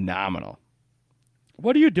phenomenal.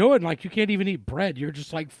 What are you doing? Like, you can't even eat bread. You're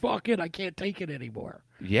just like, fuck it, I can't take it anymore.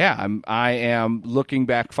 Yeah, I am looking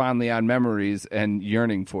back fondly on memories and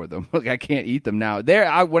yearning for them. Like, I can't eat them now.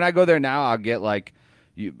 When I go there now, I'll get like,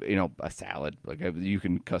 a salad. Like, you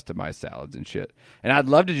can customize salads and shit. And I'd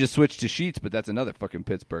love to just switch to Sheets, but that's another fucking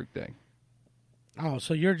Pittsburgh thing. Oh,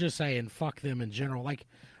 so you're just saying fuck them in general. Like,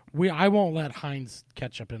 I won't let Heinz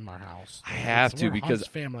ketchup in my house. I have to because Hunt's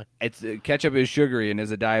family. It's ketchup is sugary, and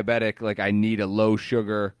as a diabetic, like I need a low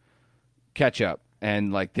sugar ketchup,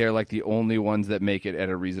 and like they're like the only ones that make it at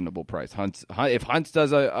a reasonable price. If Hunt's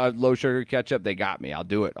does a low sugar ketchup, they got me. I'll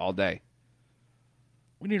do it all day.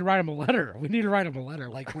 We need to write him a letter.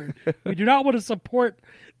 Like we do not want to support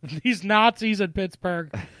these Nazis in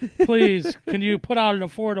Pittsburgh. Please, can you put out an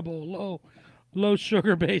affordable, low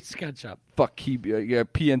sugar based ketchup? Fuck Key,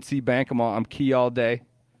 PNC Bank. I'm Key all day.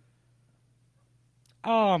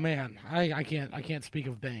 Oh man, I can't speak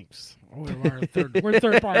of banks. We're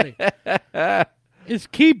third party. Is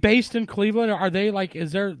Key based in Cleveland? Or are they like?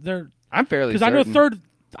 Is there? I'm fairly because I know Third.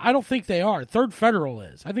 I don't think they are. Third Federal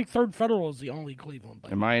is. I think Third Federal is the only Cleveland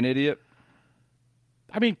bank. Am I an idiot?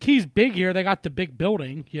 I mean, Key's big here. They got the big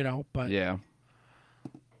building, but yeah,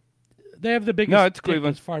 they have the biggest. No, it's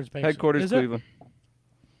Cleveland. As far as banks. Headquarters Is Cleveland.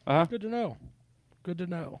 Good to know. Good to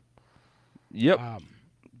know. Yep.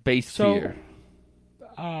 Based here.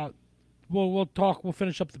 We'll talk. We'll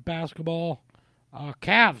finish up the basketball.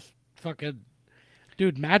 Cavs, fucking.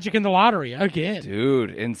 Dude, Magic in the lottery again. Dude,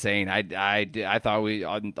 insane. I thought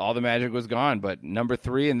all the magic was gone, but number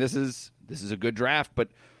 3, and this is a good draft, but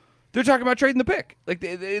they're talking about trading the pick. Like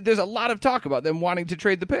there's a lot of talk about them wanting to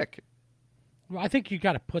trade the pick. Well, I think you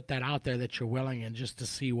got to put that out there that you're willing, and just to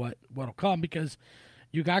see what'll come, because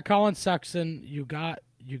you got Colin Sexton, you got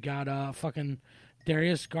fucking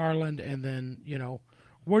Darius Garland, and then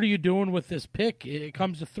what are you doing with this pick? It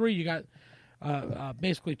comes to 3. You got.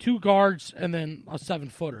 Basically 2 guards and then a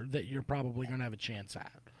 7-footer that you're probably going to have a chance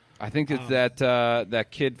at. I think it's that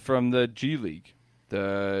kid from the G League.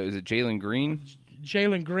 Is it Jalen Green?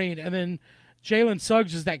 Jalen Green, and then Jalen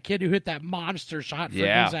Suggs is that kid who hit that monster shot for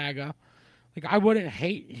Gonzaga. Like I wouldn't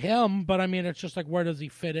hate him, but I mean it's just like where does he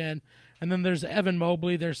fit in? And then there's Evan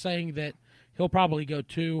Mobley. They're saying that he'll probably go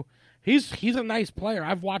too. He's a nice player.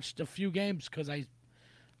 I've watched a few games because I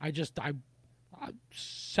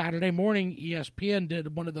Saturday morning, ESPN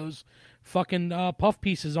did one of those fucking puff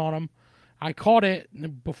pieces on him. I caught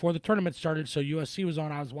it before the tournament started, so USC was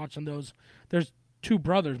on. I was watching those. There's 2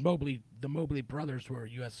 brothers, the Mobley brothers who are at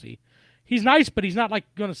USC. He's nice, but he's not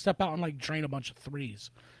like going to step out and like drain a bunch of threes.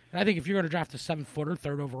 And I think if you're going to draft a 7-footer,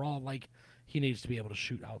 3rd overall, like he needs to be able to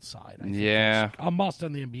shoot outside. I think that's a must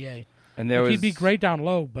in the NBA. And he'd be great down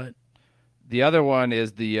low, but the other one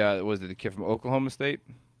is was it the kid from Oklahoma State?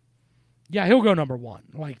 Yeah, he'll go number 1.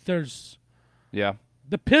 Like there's the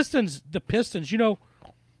Pistons, the Pistons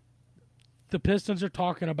are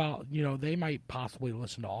talking about, they might possibly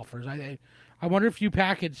listen to offers. I wonder if you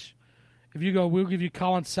go, we'll give you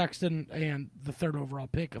Colin Sexton and the 3rd overall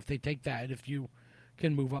pick if they take that, if you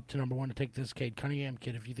can move up to number 1 to take this Cade Cunningham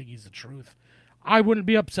kid if you think he's the truth. I wouldn't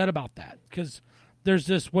be upset about that because there's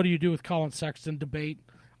this what do you do with Colin Sexton debate.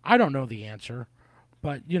 I don't know the answer.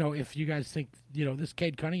 But, if you guys think, this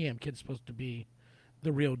Cade Cunningham kid's supposed to be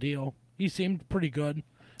the real deal, he seemed pretty good.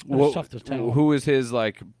 There's tough to tell. Who is his,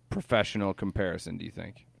 professional comparison, do you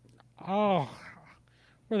think? Oh,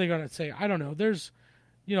 what are they going to say? I don't know. There's,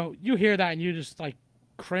 you hear that and you just,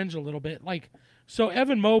 cringe a little bit. So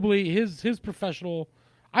Evan Mobley, his professional,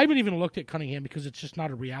 I haven't even looked at Cunningham because it's just not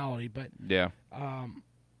a reality. But yeah,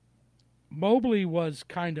 Mobley was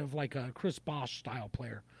kind of like a Chris Bosh style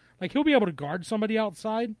player. Like, he'll be able to guard somebody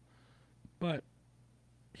outside, but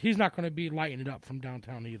he's not going to be lighting it up from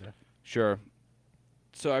downtown either. Sure.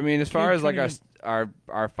 So, I mean, as far as, our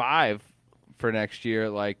 5 for next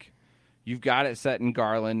year, you've got it set in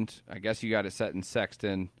Garland. I guess you got it set in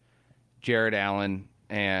Sexton, Jared Allen,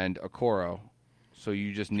 and Okoro. So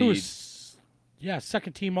you just need...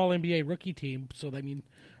 second-team All-NBA rookie team. So, I mean,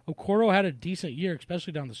 Okoro had a decent year,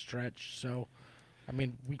 especially down the stretch, so... I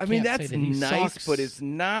mean, that's say that he nice, sucks. but it's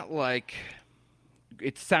not like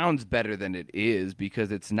it sounds better than it is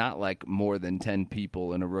because it's not like more than 10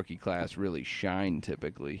 people in a rookie class really shine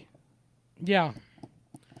typically. Yeah,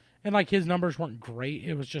 and his numbers weren't great.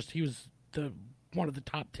 It was just he was one of the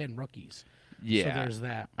top 10 rookies. Yeah, so there's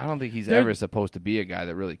that. I don't think he's ever supposed to be a guy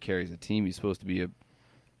that really carries a team. He's supposed to be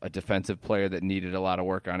a defensive player that needed a lot of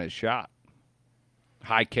work on his shot.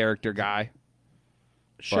 High character guy.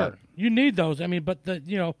 Sure, you need those. I mean, but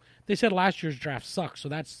they said last year's draft sucks, so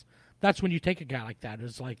that's when you take a guy like that.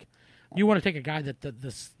 It's like you want to take a guy that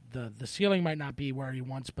the ceiling might not be where he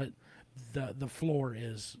wants, but the floor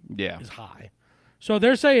is high. So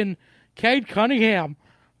they're saying Cade Cunningham,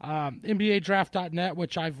 NBADraft.net,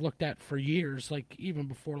 which I've looked at for years, even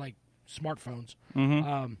before smartphones.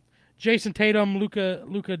 Mm-hmm. Jason Tatum, Luka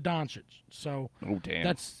Doncic. So damn,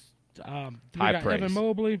 that's high praise.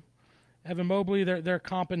 Evan Mobley, they're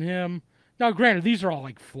comping him. Now, granted, these are all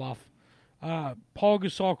fluff. Paul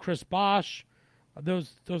Gasol, Chris Bosh,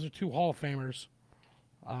 those are 2 Hall of Famers.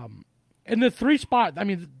 And the 3 spot, I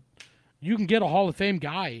mean, you can get a Hall of Fame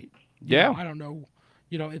guy. I don't know.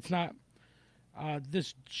 It's not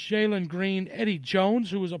this Jalen Green, Eddie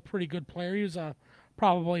Jones, who was a pretty good player. He was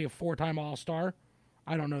probably a 4-time All-Star.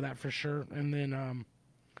 I don't know that for sure. And then,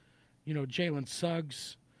 Jalen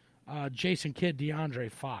Suggs, Jason Kidd,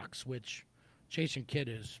 DeAndre Fox, which Jason Kidd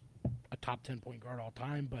is a top 10 point guard all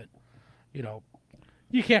time, but,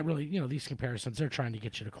 you can't really, these comparisons, they're trying to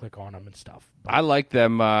get you to click on them and stuff. But, I like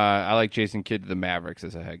them. I like Jason Kidd to the Mavericks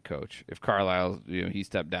as a head coach. If Carlisle, he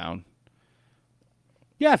stepped down.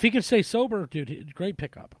 yeah, if he can stay sober, dude, great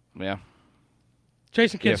pickup. Yeah.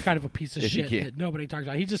 Jason Kidd's kind of a piece of if he shit can. that nobody talks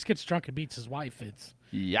about. He just gets drunk and beats his wife. It's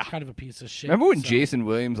Yeah. kind of a piece of shit. Remember when so- Jason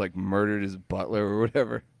Williams murdered his butler or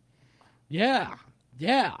whatever? Yeah.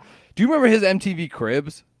 Yeah. Do you remember his MTV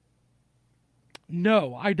Cribs?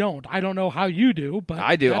 No, I don't. I don't know how you do, but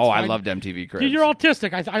I do. that's Oh, I fine. loved MTV Cribs. Dude, you're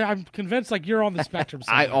autistic. I'm convinced you're on the spectrum.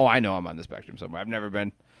 somewhere. I know I'm on the spectrum somewhere. I've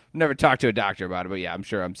never talked to a doctor about it, but yeah, I'm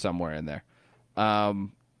sure I'm somewhere in there. I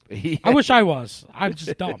wish I was. I'm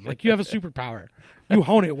just dumb. You have a superpower. You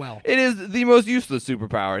hone it well. It is the most useless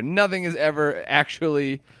superpower. Nothing is ever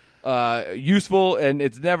actually useful, and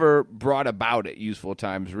it's never brought about at useful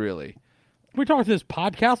times, really. We're talking this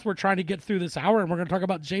podcast. We're trying to get through this hour, and we're going to talk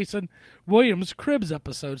about Jason Williams' Cribs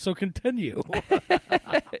episode. So continue.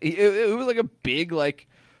 It was a big,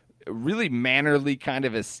 really mannerly kind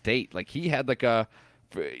of estate. He had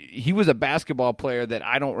he was a basketball player that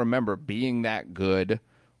I don't remember being that good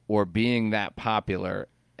or being that popular,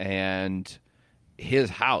 and his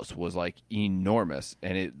house was enormous,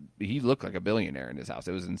 and he looked like a billionaire in his house.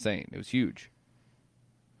 It was insane. It was huge.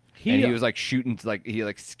 And he was shooting,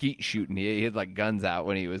 skeet shooting. He had guns out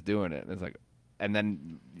when he was doing it. And it's and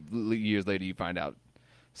then years later you find out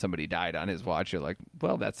somebody died on his watch. You're like,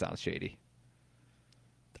 well, that sounds shady.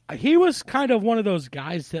 He was kind of one of those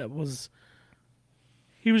guys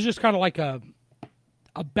he was just kind of like a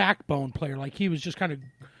backbone player. He was just kind of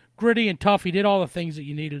gritty and tough. He did all the things that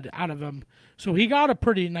you needed out of him. So he got a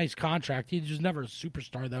pretty nice contract. He was never a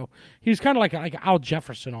superstar, though. He was kind of like Al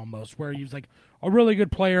Jefferson almost, where he was a really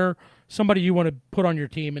good player, somebody you want to put on your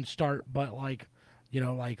team and start, but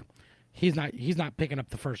he's not picking up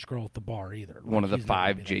the first girl at the bar either. One of the he's not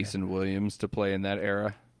 5 gonna be there. Jason Williams to play in that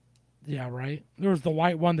era. Yeah, right. There was the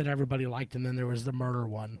white one that everybody liked, and then there was the murder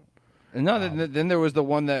one. And no, then there was the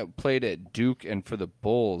one that played at Duke and for the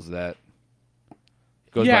Bulls that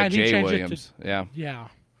goes by and he Jay changed it to- Williams. Yeah. Yeah,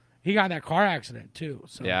 he got in that car accident too.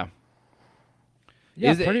 So Yeah.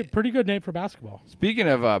 yeah, Is it- pretty good name for basketball. Speaking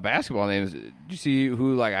of basketball names, did you see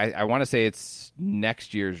who, I want to say it's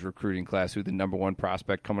next year's recruiting class, who the number 1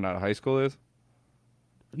 prospect coming out of high school is?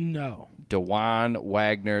 No. DeJuan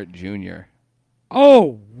Wagner Jr.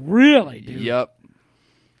 Oh, really, dude? Yep.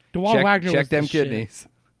 DeJuan Wagner Check was the them shit. kidneys.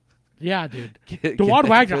 Yeah, dude. Get DeJuan that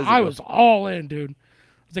Wagner, I physical. was all in, dude.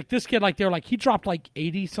 It's this kid, they were he dropped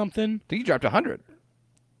 80 something I think he dropped 100.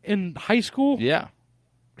 in high school. Yeah.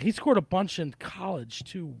 He scored a bunch in college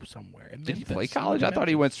too, somewhere. In Did he Memphis. play college? I Memphis. thought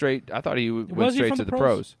he went straight. I thought he went Was he straight from to the the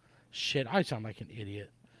pros? pros. Shit, I sound like an idiot.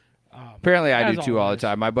 Apparently, I As do too all the always.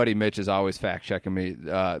 time. My buddy Mitch is always fact checking me.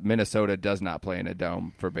 Minnesota does not play in a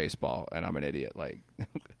dome for baseball, and I'm an idiot.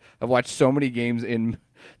 I've watched so many games in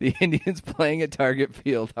the Indians playing at Target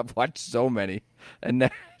Field. I've watched so many, and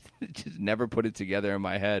just never put it together in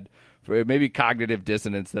my head. For maybe cognitive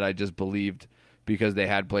dissonance that I just believed because they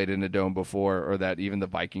had played in a dome before, or that even the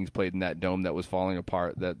Vikings played in that dome that was falling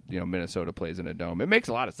apart. That Minnesota plays in a dome. It makes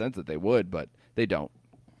a lot of sense that they would, but they don't.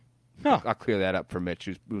 Huh. I'll clear that up for Mitch,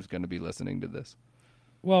 who's going to be listening to this.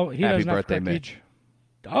 Well, he Happy doesn't have birthday, correctly- Mitch.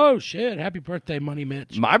 Oh shit! Happy birthday, Money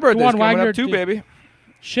Mitch. My birthday's DeJuan coming Wagner up too, did- baby.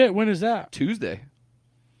 Shit, when is that? Tuesday.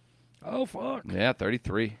 Oh fuck! Yeah,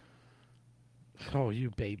 33. Oh, you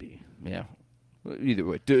baby. Yeah. Either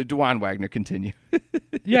way, DeJuan Wagner, continue.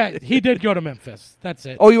 Yeah, he did go to Memphis. That's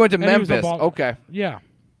it. Oh, you went to And he was a Memphis. ball- Okay. Yeah,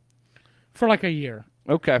 for a year.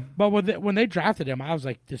 Okay. But when they drafted him, I was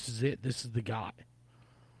like, "This is it. This is the guy."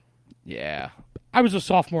 Yeah. I was a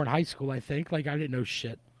sophomore in high school, I think. I didn't know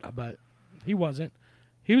shit, but he wasn't.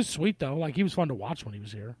 He was sweet though. He was fun to watch when he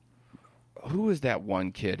was here. Who was that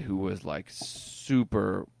one kid who was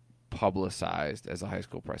super publicized as a high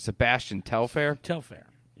school player? Sebastian Telfair? Telfair.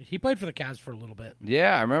 He played for the Cavs for a little bit.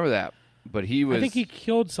 Yeah, I remember that. But he was I think he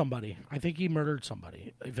killed somebody. I think he murdered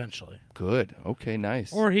somebody eventually. good. Okay,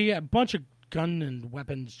 nice. Or he had a bunch of gun and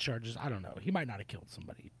weapons charges. I don't know. He might not have killed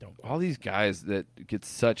somebody. Don't. All these guys that get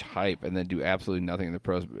such hype and then do absolutely nothing in the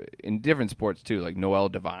pros in different sports too, like Noel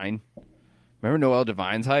Devine. Remember Noel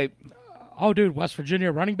Devine's hype? Oh, dude, West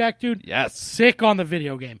Virginia running back, dude. Yes. Sick on the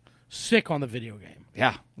video game. Sick on the video game.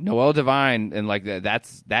 Yeah, Noel Devine, and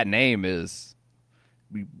that name is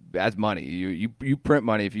that's money. You print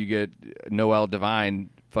money if you get Noel Devine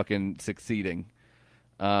fucking succeeding.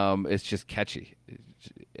 It's just catchy,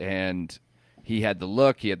 and he had the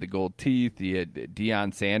look, he had the gold teeth. He had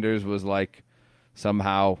Deion Sanders was like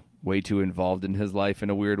somehow way too involved in his life in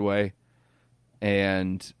a weird way,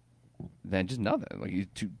 and then just nothing. Like he's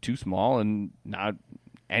too small and not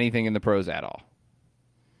anything in the pros at all.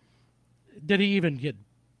 Did he even get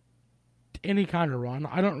any kind of run?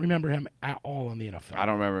 I don't remember him at all in the NFL. I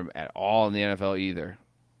don't remember him at all in the NFL either.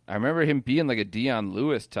 I remember him being like a Deion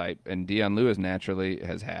Lewis type, and Deion Lewis naturally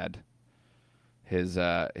has had his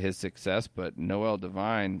success, but Noel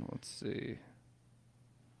Devine, let's see.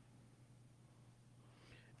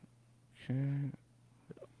 Okay.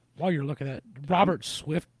 While you're looking at Robert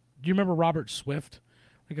Swift, do you remember Robert Swift?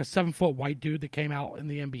 Like a 7-foot white dude that came out in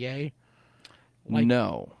the NBA? Like,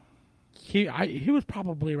 no. He was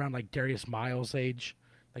probably around like Darius Miles' age,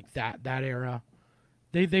 like that era.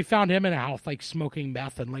 They found him in a house like smoking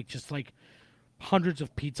meth and like just like hundreds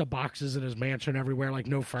of pizza boxes in his mansion everywhere, like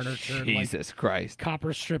no furniture. Jesus and, like, Christ.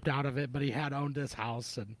 Copper stripped out of it, but he had owned this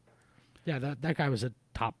house, and yeah, that guy was a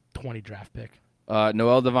top 20 draft pick.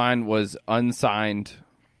 Noel Devine was unsigned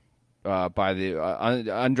by the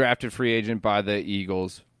undrafted free agent by the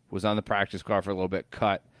Eagles, was on the practice squad for a little bit,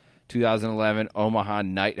 cut. 2011, Omaha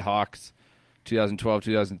Nighthawks. 2012,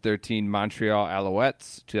 2013, Montreal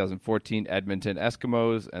Alouettes. 2014, Edmonton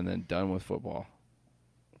Eskimos, and then done with football.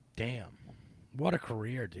 Damn. What a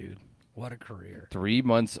career, dude. What a career. 3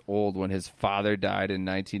 months old when his father died in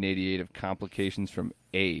 1988 of complications from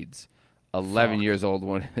AIDS. 11 years old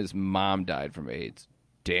when his mom died from AIDS.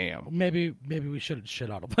 Damn. Maybe we shouldn't shit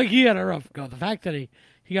on him. Like, he had a rough go. The fact that he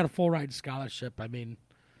got a full ride scholarship, I mean,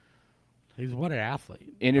 what an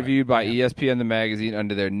athlete. Interviewed by ESPN the magazine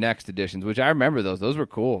under their next editions, which I remember those. Those were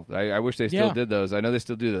cool. I wish they still did those. I know they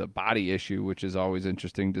still do the body issue, which is always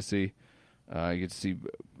interesting to see. You get to see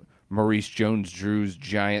Maurice Jones-Drew's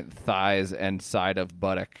giant thighs and side of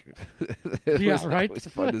buttock. Right? It's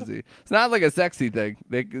fun to see. It's not like a sexy thing.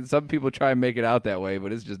 Some people try and make it out that way,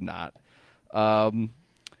 but it's just not.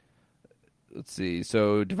 Let's see.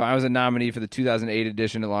 So Devine was a nominee for the 2008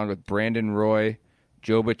 edition along with Brandon Roy,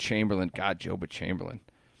 Joba Chamberlain. God, Joba Chamberlain.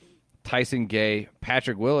 Tyson Gay,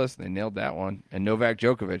 Patrick Willis. They nailed that one. And Novak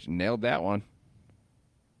Djokovic. Nailed that one.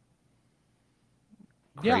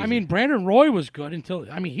 Crazy. Yeah, I mean, Brandon Roy was good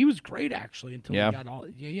he was great actually until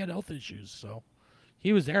he had health issues. So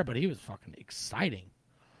he was there, but he was fucking exciting.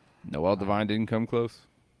 Noel Devine didn't come close.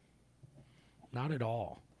 Not at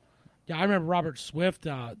all. Yeah, I remember Robert Swift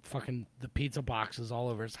fucking the pizza boxes all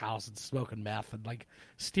over his house and smoking meth and like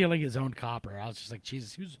stealing his own copper. I was just like,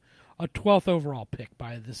 Jesus, he was a 12th overall pick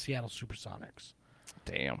by the Seattle Supersonics.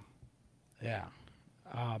 Damn. Yeah.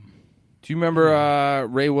 Do you remember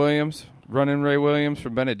Ray Williams, running Ray Williams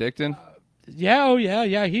from Benedictine?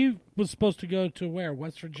 Yeah. He was supposed to go to where?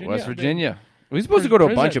 West Virginia? West Virginia. He was supposed to go to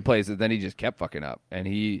a bunch of places, then he just kept fucking up. And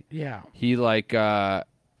he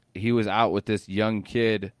was out with this young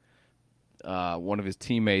kid, one of his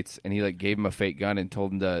teammates, and he like gave him a fake gun and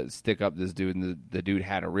told him to stick up this dude, and the dude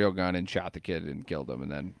had a real gun and shot the kid and killed him,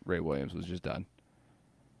 and then Ray Williams was just done.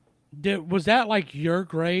 Was that like your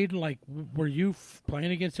grade? Like, were you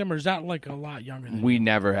playing against him, or is that like a lot younger than We you?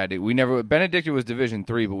 never had it. Benedictine was Division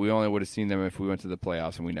III, but we only would have seen them if we went to the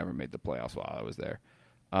playoffs, and we never made the playoffs while I was there.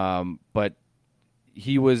 But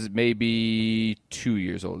he was maybe 2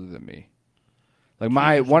 years older than me.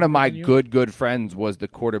 Like one of my good friends was the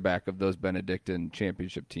quarterback of those Benedictine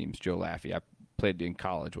championship teams, Joe Laffey. I played in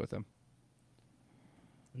college with him.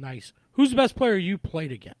 Nice. Who's the best player you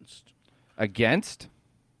played against? Against?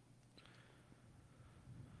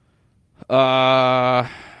 Me,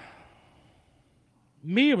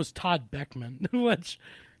 it was Todd Beckman, which,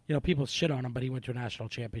 people shit on him, but he went to a national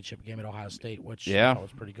championship game at Ohio State, which I thought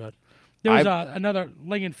was pretty good. There was another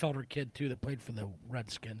Lingenfelder kid, too, that played for the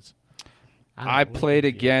Redskins. I played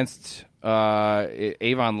against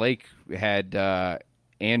Avon Lake, had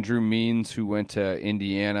Andrew Means, who went to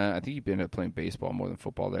Indiana. I think he ended up playing baseball more than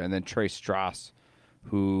football there. And then Trey Strauss,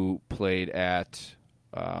 who played at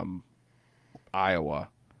Iowa.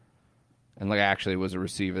 And actually was a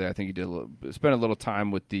receiver there. I think he spent a little time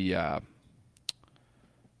with the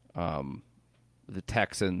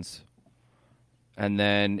Texans. And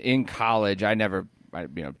then in college, I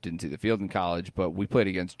didn't see the field in college, but we played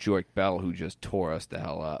against Joik Bell, who just tore us the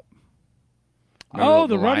hell up. Remember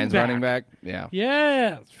the Lions running back. Yeah.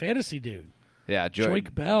 Yeah, fantasy dude. Yeah,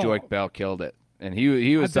 Joik Bell. Joik Bell killed it. And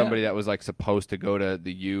he was somebody that was supposed to go to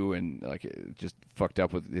the U and just fucked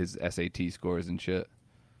up with his SAT scores and shit.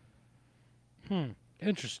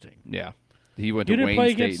 Interesting. Yeah. He went to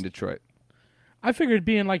Wayne State in Detroit. I figured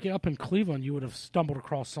being up in Cleveland, you would have stumbled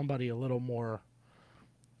across somebody with a little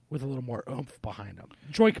more oomph behind him.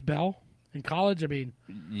 Joik Bell? In college, I mean,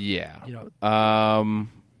 Yeah. you know,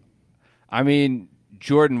 I mean,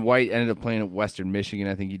 Jordan White ended up playing at Western Michigan.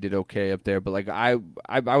 I think he did okay up there. But like I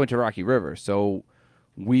went to Rocky River, so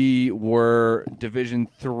we were Division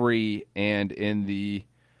III and in the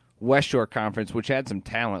West Shore Conference, which had some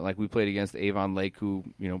talent. Like we played against Avon Lake, who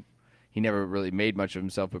he never really made much of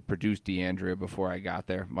himself, but produced DeAndrea before I got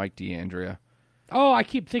there, Mike DeAndrea. Oh, I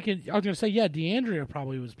keep thinking. I was going to say, yeah, DeAndrea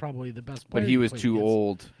was probably the best player. But he was too against.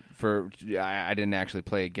 old for. I didn't actually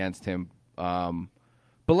play against him.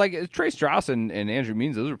 But like Trey Strauss and Andrew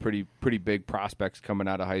Means, those were pretty big prospects coming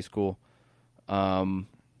out of high school. But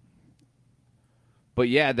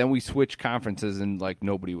yeah, then we switched conferences and like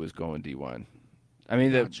nobody was going D1. I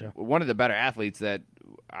mean, Gotcha. One of the better athletes that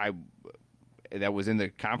was in the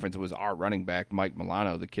conference was our running back Mike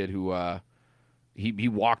Milano, the kid who he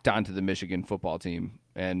walked onto the Michigan football team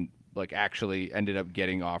and like actually ended up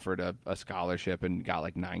getting offered a scholarship and got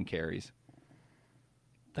like 9 carries.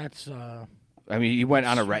 That's I mean, he went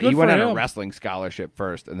on a good for him. wrestling scholarship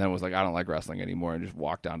first, and then was like, I don't like wrestling anymore, and just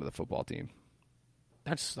walked onto the football team.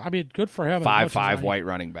 I mean, good for him. 5'5" white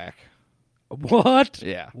running back. What?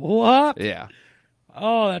 Yeah. What? Yeah.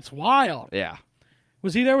 Oh, that's wild. Yeah.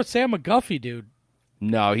 Was he there with Sam McGuffey, dude?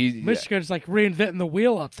 No, Michigan's like reinventing the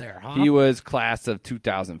wheel up there, huh? He was class of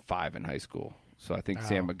 2005 in high school, so I think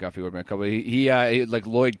Sam McGuffey would have been a couple. He like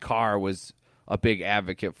Lloyd Carr was a big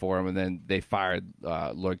advocate for him, and then they fired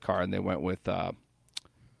Lloyd Carr and they went with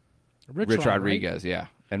Rich Rodriguez, right? Yeah,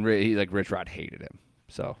 and Rich Rod hated him.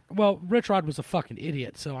 So Rich Rod was a fucking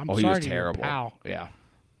idiot. So I'm sorry he was to terrible. Your pal. Yeah.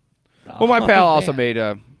 Well, my pal also man. made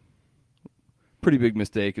a pretty big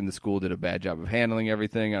mistake, and the school did a bad job of handling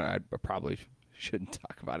everything. And I probably shouldn't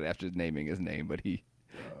talk about it after naming his name, but he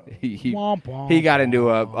womp, womp, he got into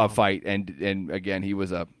a fight, and again he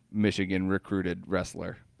was a Michigan recruited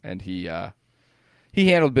wrestler, and he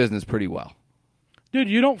handled business pretty well. Dude,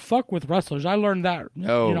 you don't fuck with wrestlers. I learned that.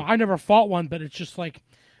 No. I never fought one, but it's just like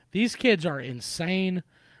these kids are insane.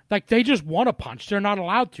 Like they just want to punch. They're not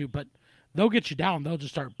allowed to, but they'll get you down. They'll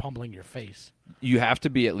just start pummeling your face. You have to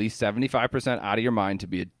be at least 75% out of your mind to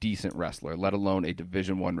be a decent wrestler, let alone a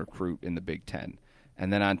Division I recruit in the Big Ten.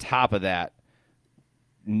 And then on top of that,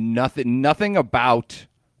 nothing about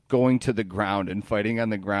going to the ground and fighting on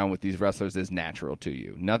the ground with these wrestlers is natural to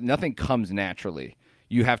you. Nothing comes naturally.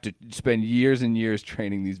 You have to spend years and years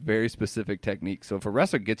training these very specific techniques. So if a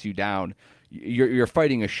wrestler gets you down, you're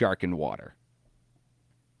fighting a shark in water.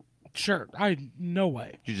 Sure, no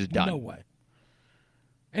way. You're just done. No way.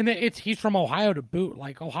 And he's from Ohio to boot.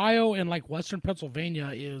 Like Ohio and like Western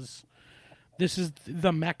Pennsylvania is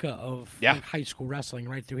the mecca of like, high school wrestling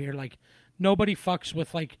right through here. Like nobody fucks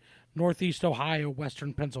with like Northeast Ohio,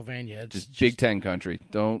 Western Pennsylvania. It's just Big Ten country.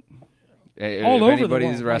 Don't. All if over the world.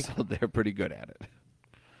 anybody's wrestled, they're pretty good at it.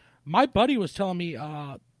 My buddy was telling me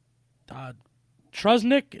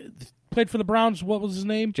Trusnick played for the Browns. What was his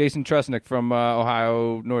name? Jason Trusnick from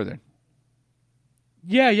Ohio Northern.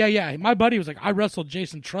 Yeah. My buddy was like, I wrestled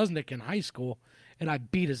Jason Trusnick in high school, and I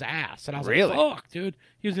beat his ass. And I was really? like, fuck, dude.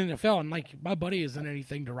 He was in the NFL, and like my buddy isn't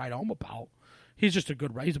anything to write home about. He's just he's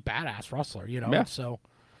a badass wrestler, Yeah. So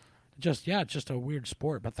it's just a weird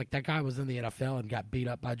sport. But like that guy was in the NFL and got beat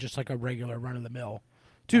up by just like a regular run of the mill.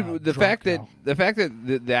 Dude, the fact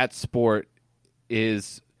that sport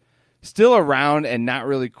is still around and not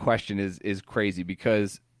really questioned is crazy,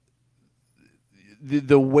 because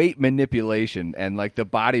the weight manipulation and like the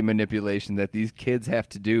body manipulation that these kids have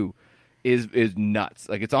to do is nuts.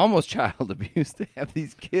 Like it's almost child abuse to have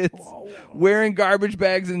these kids wearing garbage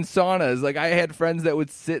bags in saunas. Like I had friends that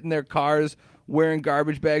would sit in their cars wearing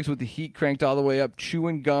garbage bags with the heat cranked all the way up,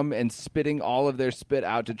 chewing gum and spitting all of their spit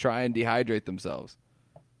out to try and dehydrate themselves.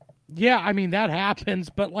 Yeah, I mean, that happens,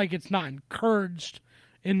 but, like, it's not encouraged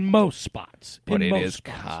in most spots. But it is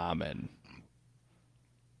common.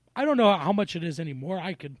 I don't know how much it is anymore.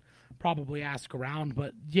 I could probably ask around,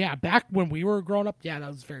 but, yeah, back when we were growing up, yeah, that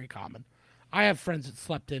was very common. I have friends that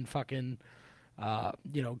slept in fucking,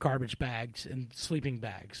 garbage bags and sleeping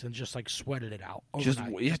bags and just, like, sweated it out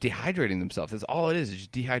overnight. Just dehydrating themselves. That's all it is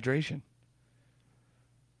just dehydration.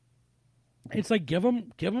 It's like give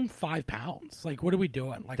them 5 pounds. Like, what are we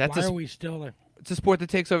doing? Like, why are we still like? It's a sport that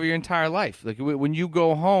takes over your entire life. Like when you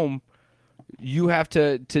go home, you have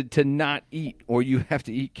to not eat, or you have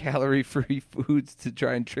to eat calorie-free foods to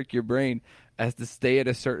try and trick your brain as to stay at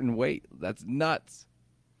a certain weight. That's nuts.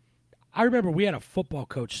 I remember we had a football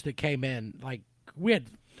coach that came in. Like we had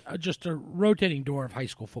just a rotating door of high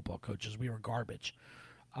school football coaches. We were garbage.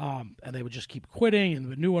 And they would just keep quitting, and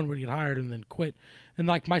the new one would get hired and then quit. And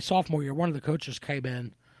like my sophomore year, one of the coaches came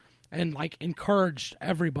in and like encouraged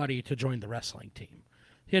everybody to join the wrestling team.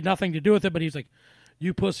 He had nothing to do with it, but he's like,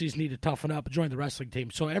 you pussies need to toughen up and join the wrestling team.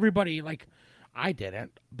 So everybody, like, I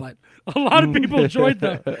didn't, but a lot of people joined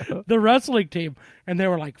the wrestling team, and they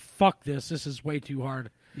were like, fuck this. This is way too hard.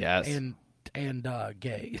 Yes. And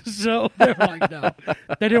gay. So they were like, no.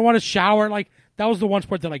 They didn't want to shower. Like, that was the one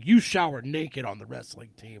sport that, like, you shower naked on the wrestling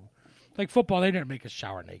team. Like football, they didn't make us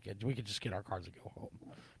shower naked. We could just get our cars and go home.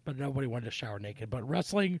 But nobody wanted to shower naked. But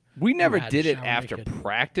wrestling, we never you had did to it shower after naked.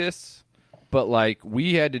 practice, but like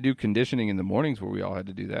we had to do conditioning in the mornings where we all had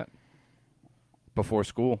to do that before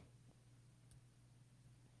school.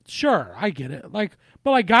 Sure, I get it. Like,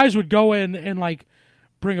 but like guys would go in and like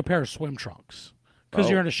bring a pair of swim trunks because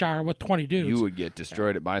you're in a shower with 20 dudes. You would get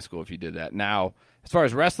destroyed at my school if you did that. Now, as far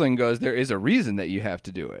as wrestling goes, there is a reason that you have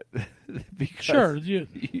to do it. Because Sure,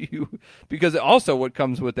 because also what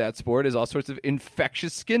comes with that sport is all sorts of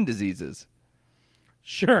infectious skin diseases.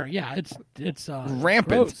 Sure, yeah, it's Rampant.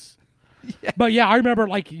 gross. But yeah, I remember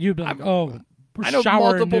like you'd be like, I know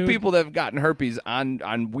shower multiple nude. people that have gotten herpes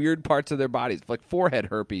on weird parts of their bodies, like forehead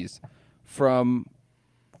herpes from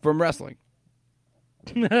wrestling.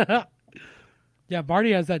 Yeah,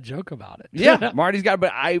 Marty has that joke about it. Yeah, Marty's got it,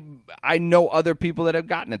 but I know other people that have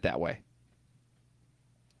gotten it that way.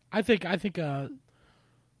 I think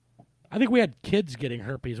we had kids getting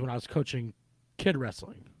herpes when I was coaching kid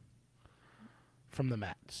wrestling from the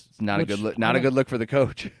mats. It's not a good look. Not a good look for the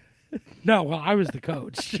coach. No, well, I was the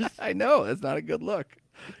coach. I know it's not a good look.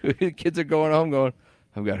 Kids are going home going,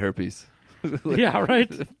 "I've got herpes." Yeah, right.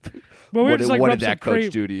 But we were What, just like, what rub did that some coach cream.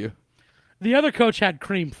 do to you? The other coach had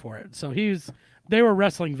cream for it, so they were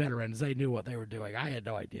wrestling veterans. They knew what they were doing. I had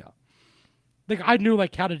no idea. Like I knew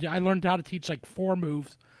like how to do. I learned how to teach like 4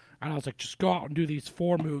 moves, and I was like, just go out and do these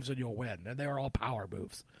 4 moves, and you'll win. And they were all power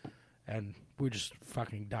moves, and we just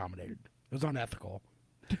fucking dominated. It was unethical.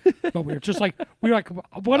 But we were like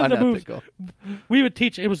one of the moves Unethical. we would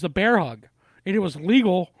teach. It was the bear hug, and it was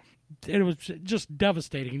legal, and it was just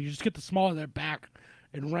devastating. And you just get the small of their back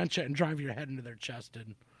and wrench it and drive your head into their chest,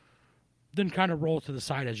 and then kind of roll to the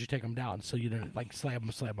side as you take them down, so you didn't like slam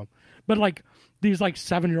them. But like these like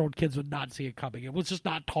 7-year-old kids would not see it coming. It was just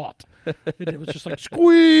not taught. It was just like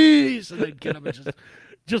squeeze, and they'd get them and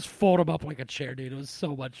just fold them up like a chair, dude. It was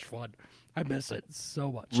so much fun. I miss it so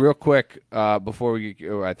much. Real quick, before we get,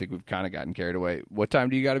 I think we've kind of gotten carried away. What time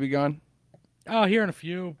do you got to be gone? Oh, here in a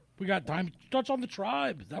few. We got time to touch on the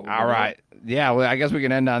tribe. Is that what All we're right. Yeah, well, I guess we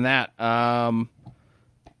can end on that.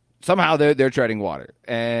 Somehow they're treading water,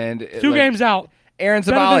 and doing? 2 games out. Aaron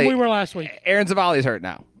Better than Zavalli. we were last week. Aaron Zavalli's hurt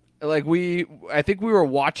now. Like I think we were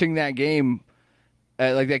watching that game.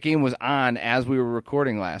 Like that game was on as we were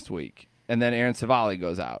recording last week, and then Aaron Zavalli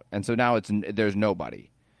goes out, and so now there's nobody.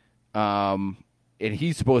 And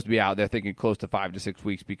he's supposed to be out. They're thinking close to 5 to 6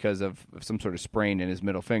 weeks because of some sort of sprain in his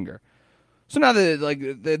middle finger. So now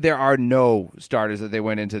that there are no starters that they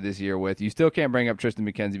went into this year with, you still can't bring up Tristan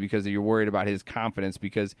McKenzie because you're worried about his confidence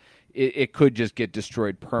because it could just get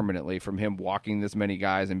destroyed permanently from him walking this many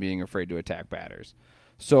guys and being afraid to attack batters.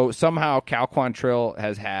 So somehow Cal Quantrill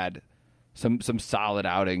has had some solid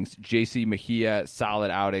outings. J.C. Mejia,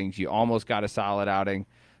 solid outings. You almost got a solid outing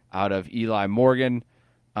out of Eli Morgan.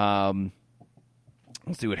 We'll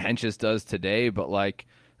see what Henches does today, but like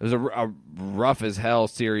it was a rough as hell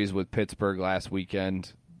series with Pittsburgh last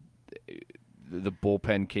weekend. The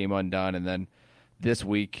bullpen came undone, and then this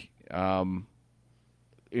week,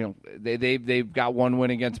 they've got one win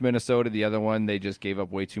against Minnesota. The other one, they just gave up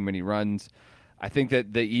way too many runs. I think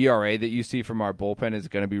that the ERA that you see from our bullpen is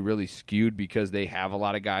going to be really skewed because they have a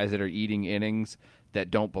lot of guys that are eating innings that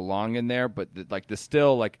don't belong in there. But Nick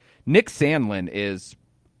Sandlin is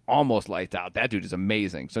almost lights out. That dude is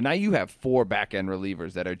amazing. So now you have 4 back-end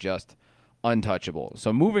relievers that are just untouchable.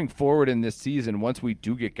 So moving forward in this season, once we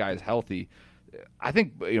do get guys healthy, I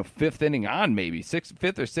think 5th inning on, maybe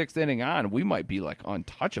 5th or 6th inning on, we might be like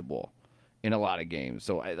untouchable in a lot of games.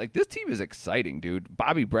 So this team is exciting, dude.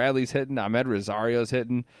 Bobby Bradley's hitting, Ahmed Rosario's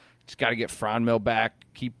hitting. Just got to get Franmil back,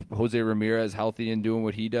 keep Jose Ramirez healthy and doing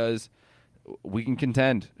what he does. We can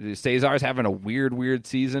contend. Cesar's having a weird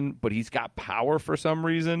season, but he's got power for some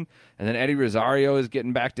reason. And then Eddie Rosario is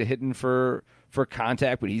getting back to hitting for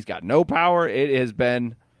contact, but he's got no power. It has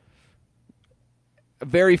been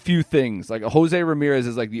very few things. Like Jose Ramirez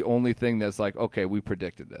is like the only thing that's like, okay, we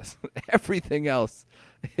predicted this. Everything else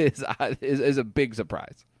is a big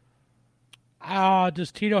surprise.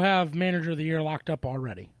 Does Tito have Manager of the Year locked up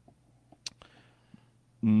already?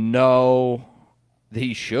 No,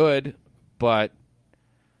 he should. But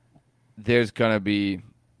there's gonna be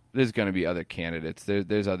other candidates.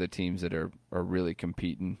 There's other teams that are really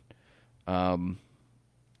competing. So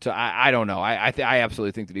I don't know. I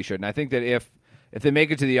absolutely think that he should. And I think that if if they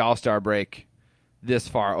make it to the All-Star break this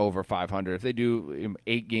far over 500, if they do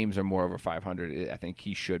 8 games or more over 500, I think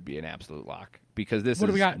he should be an absolute lock because this What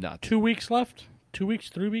do is we got? nuts. 2 weeks left? 2 weeks?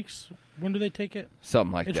 3 weeks? When do they take it?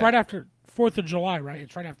 Something like It's that. right after 4th of July, right?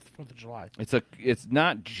 It's right after the 4th of July. It's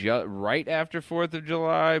not right after 4th of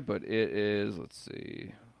July, but it is. Let's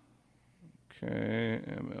see. Okay,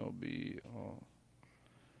 MLB.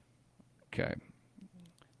 Okay,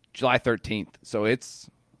 July 13th. So it's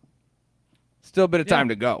still a bit of time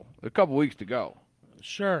to go. A couple weeks to go.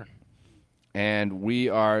 Sure. And we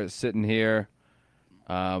are sitting here,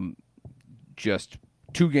 just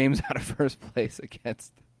 2 games out of first place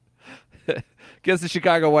against the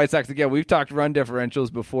Chicago White Sox. Again, we've talked run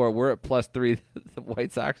differentials before. We're at +3. The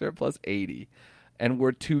White Sox are at +80, and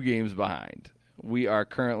we're 2 games behind. We are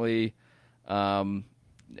currently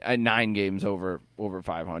at 9 games over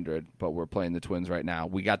 500, but we're playing the Twins right now.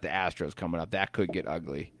 We got the Astros coming up. That could get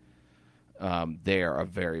ugly. They are a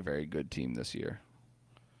very, very good team this year.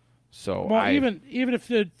 So Well, even if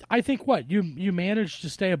I think you manage to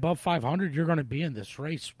stay above 500, you're going to be in this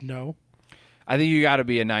race. No. I think you got to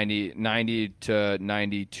be a 90 to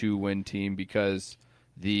 92 win team because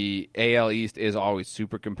the AL East is always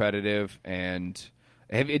super competitive. And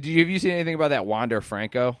have you seen anything about that Wander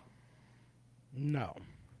Franco? No.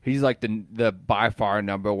 He's like the by far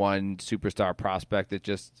number 1 superstar prospect that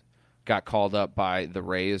just got called up by the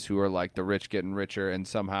Rays, who are like the rich getting richer, and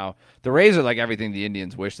somehow the Rays are like everything the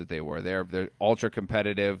Indians wish that they were. They're ultra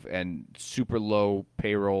competitive and super low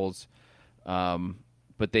payrolls,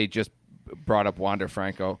 but they just brought up Wander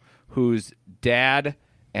Franco, whose dad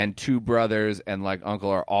and 2 brothers and like uncle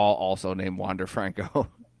are all also named Wander Franco.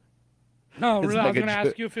 No, really, like I was going to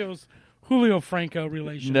ask you if it was Julio Franco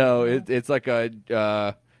relation. No, it's like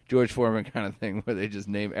a George Foreman kind of thing where they just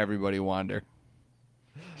name everybody Wander.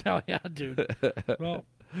 Hell yeah, dude. Well,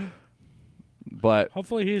 but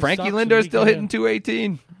hopefully he's Frankie Linder's still hitting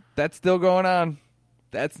 218. That's still going on.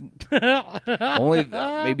 That's only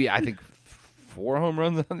maybe I think 4 home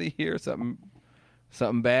runs on the year.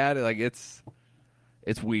 Something bad. Like it's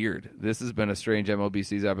weird. This has been a strange MLB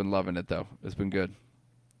season. I've been loving it though. It's been good.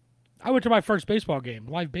 I went to my first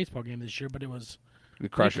live baseball game this year, but it was The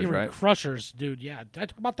Crushers, right? Crushers, dude. Yeah, did I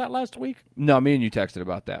talk about that last week? No, me and you texted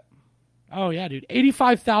about that. Oh yeah, dude.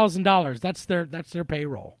 $85,000. That's their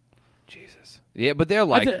payroll. Jesus. Yeah, but they're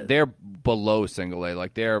they're below single A.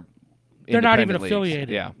 Like they're not even independent leagues. affiliated.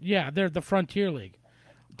 Yeah. Yeah, they're the Frontier League.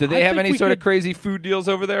 Do they have think any we sort of could- crazy food deals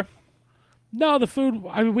over there? No, the food.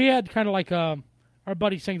 I mean, we had kind of like our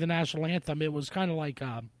buddy sang the national anthem. It was kind of like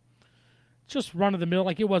just run of the mill.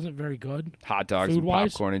 Like it wasn't very good. Hot dogs and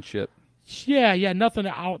Food-wise? popcorn and shit. Yeah, nothing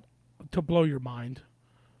out to blow your mind.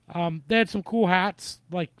 They had some cool hats,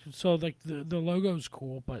 like the logo's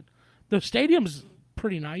cool, but the stadium's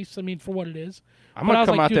pretty nice. I mean, for what it is. I'm But I gonna was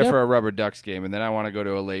come like, out dude, there that- for a Rubber Ducks game, and then I want to go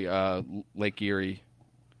to a Lake Erie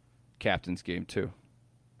Captains game too.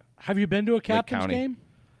 Have you been to a Captains County. game?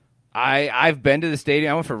 I've been to the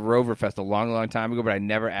stadium. I went for Roverfest a long, long time ago, but I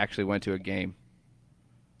never actually went to a game.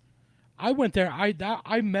 I went there.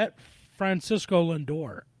 I met Francisco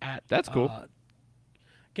Lindor at That's cool.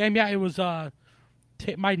 Game. Yeah, it was.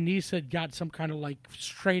 My niece had got some kind of like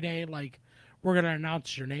straight A, like we're gonna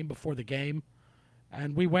announce your name before the game,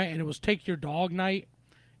 and we went and it was take your dog night,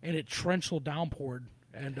 and it torrential downpoured,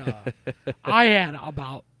 and I had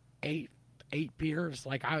about eight beers.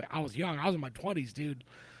 Like I was young. I was in my 20s, dude,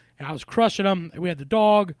 and I was crushing them. We had the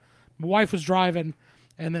dog. My wife was driving,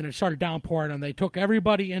 and then it started downpouring, and they took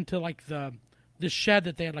everybody into like the shed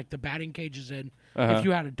that they had like the batting cages in. If you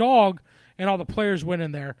had a dog, and all the players went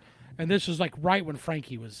in there, and this was like right when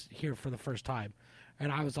Frankie was here for the first time,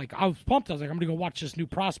 and I was pumped. I was like, I'm gonna go watch this new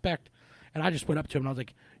prospect, and I just went up to him and I was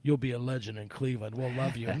like, "You'll be a legend in Cleveland. We'll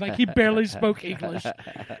love you." And like he barely spoke English,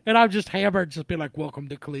 and I'm just hammered, just being like, "Welcome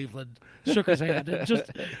to Cleveland." Shook his hand, and just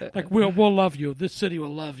like we'll love you. This city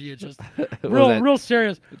will love you. Just real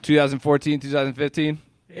serious. 2014, 2015.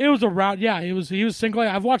 It was around, yeah. He was single A.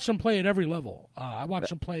 I've watched him play at every level. I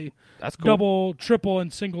watched him play That's cool. double, triple,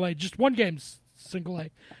 and single A. Just one game single A.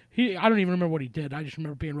 I don't even remember what he did. I just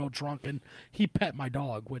remember being real drunk, and he pet my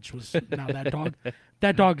dog, which was now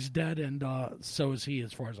that dog's dead, and so is he,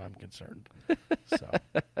 as far as I'm concerned. So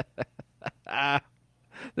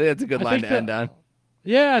That's a good line to end on.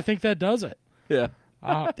 yeah, I think that does it. Yeah.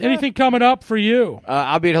 Anything coming up for you?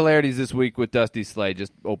 I'll be at Hilarities this week with Dusty Slay,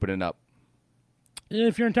 just opening up.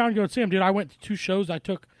 If you're in town, go see him, dude. I went to 2 shows. I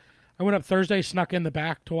went up Thursday, snuck in the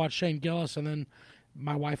back to watch Shane Gillis, and then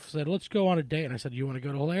my wife said, "Let's go on a date." And I said, "You want to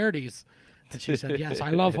go to Hilarities?" And she said, "Yes,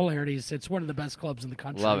 I love Hilarities. It's one of the best clubs in the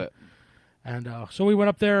country." Love it. And so we went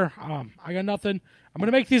up there. I got nothing. I'm going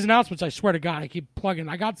to make these announcements. I swear to God, I keep plugging.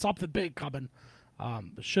 I got something big coming.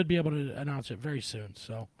 Should be able to announce it very soon.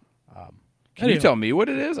 So, Can you tell me what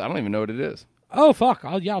it is? I don't even know what it is. Oh, fuck.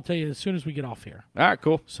 I'll tell you as soon as we get off here. All right,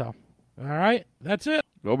 cool. So, all right. That's it.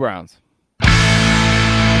 Go Browns.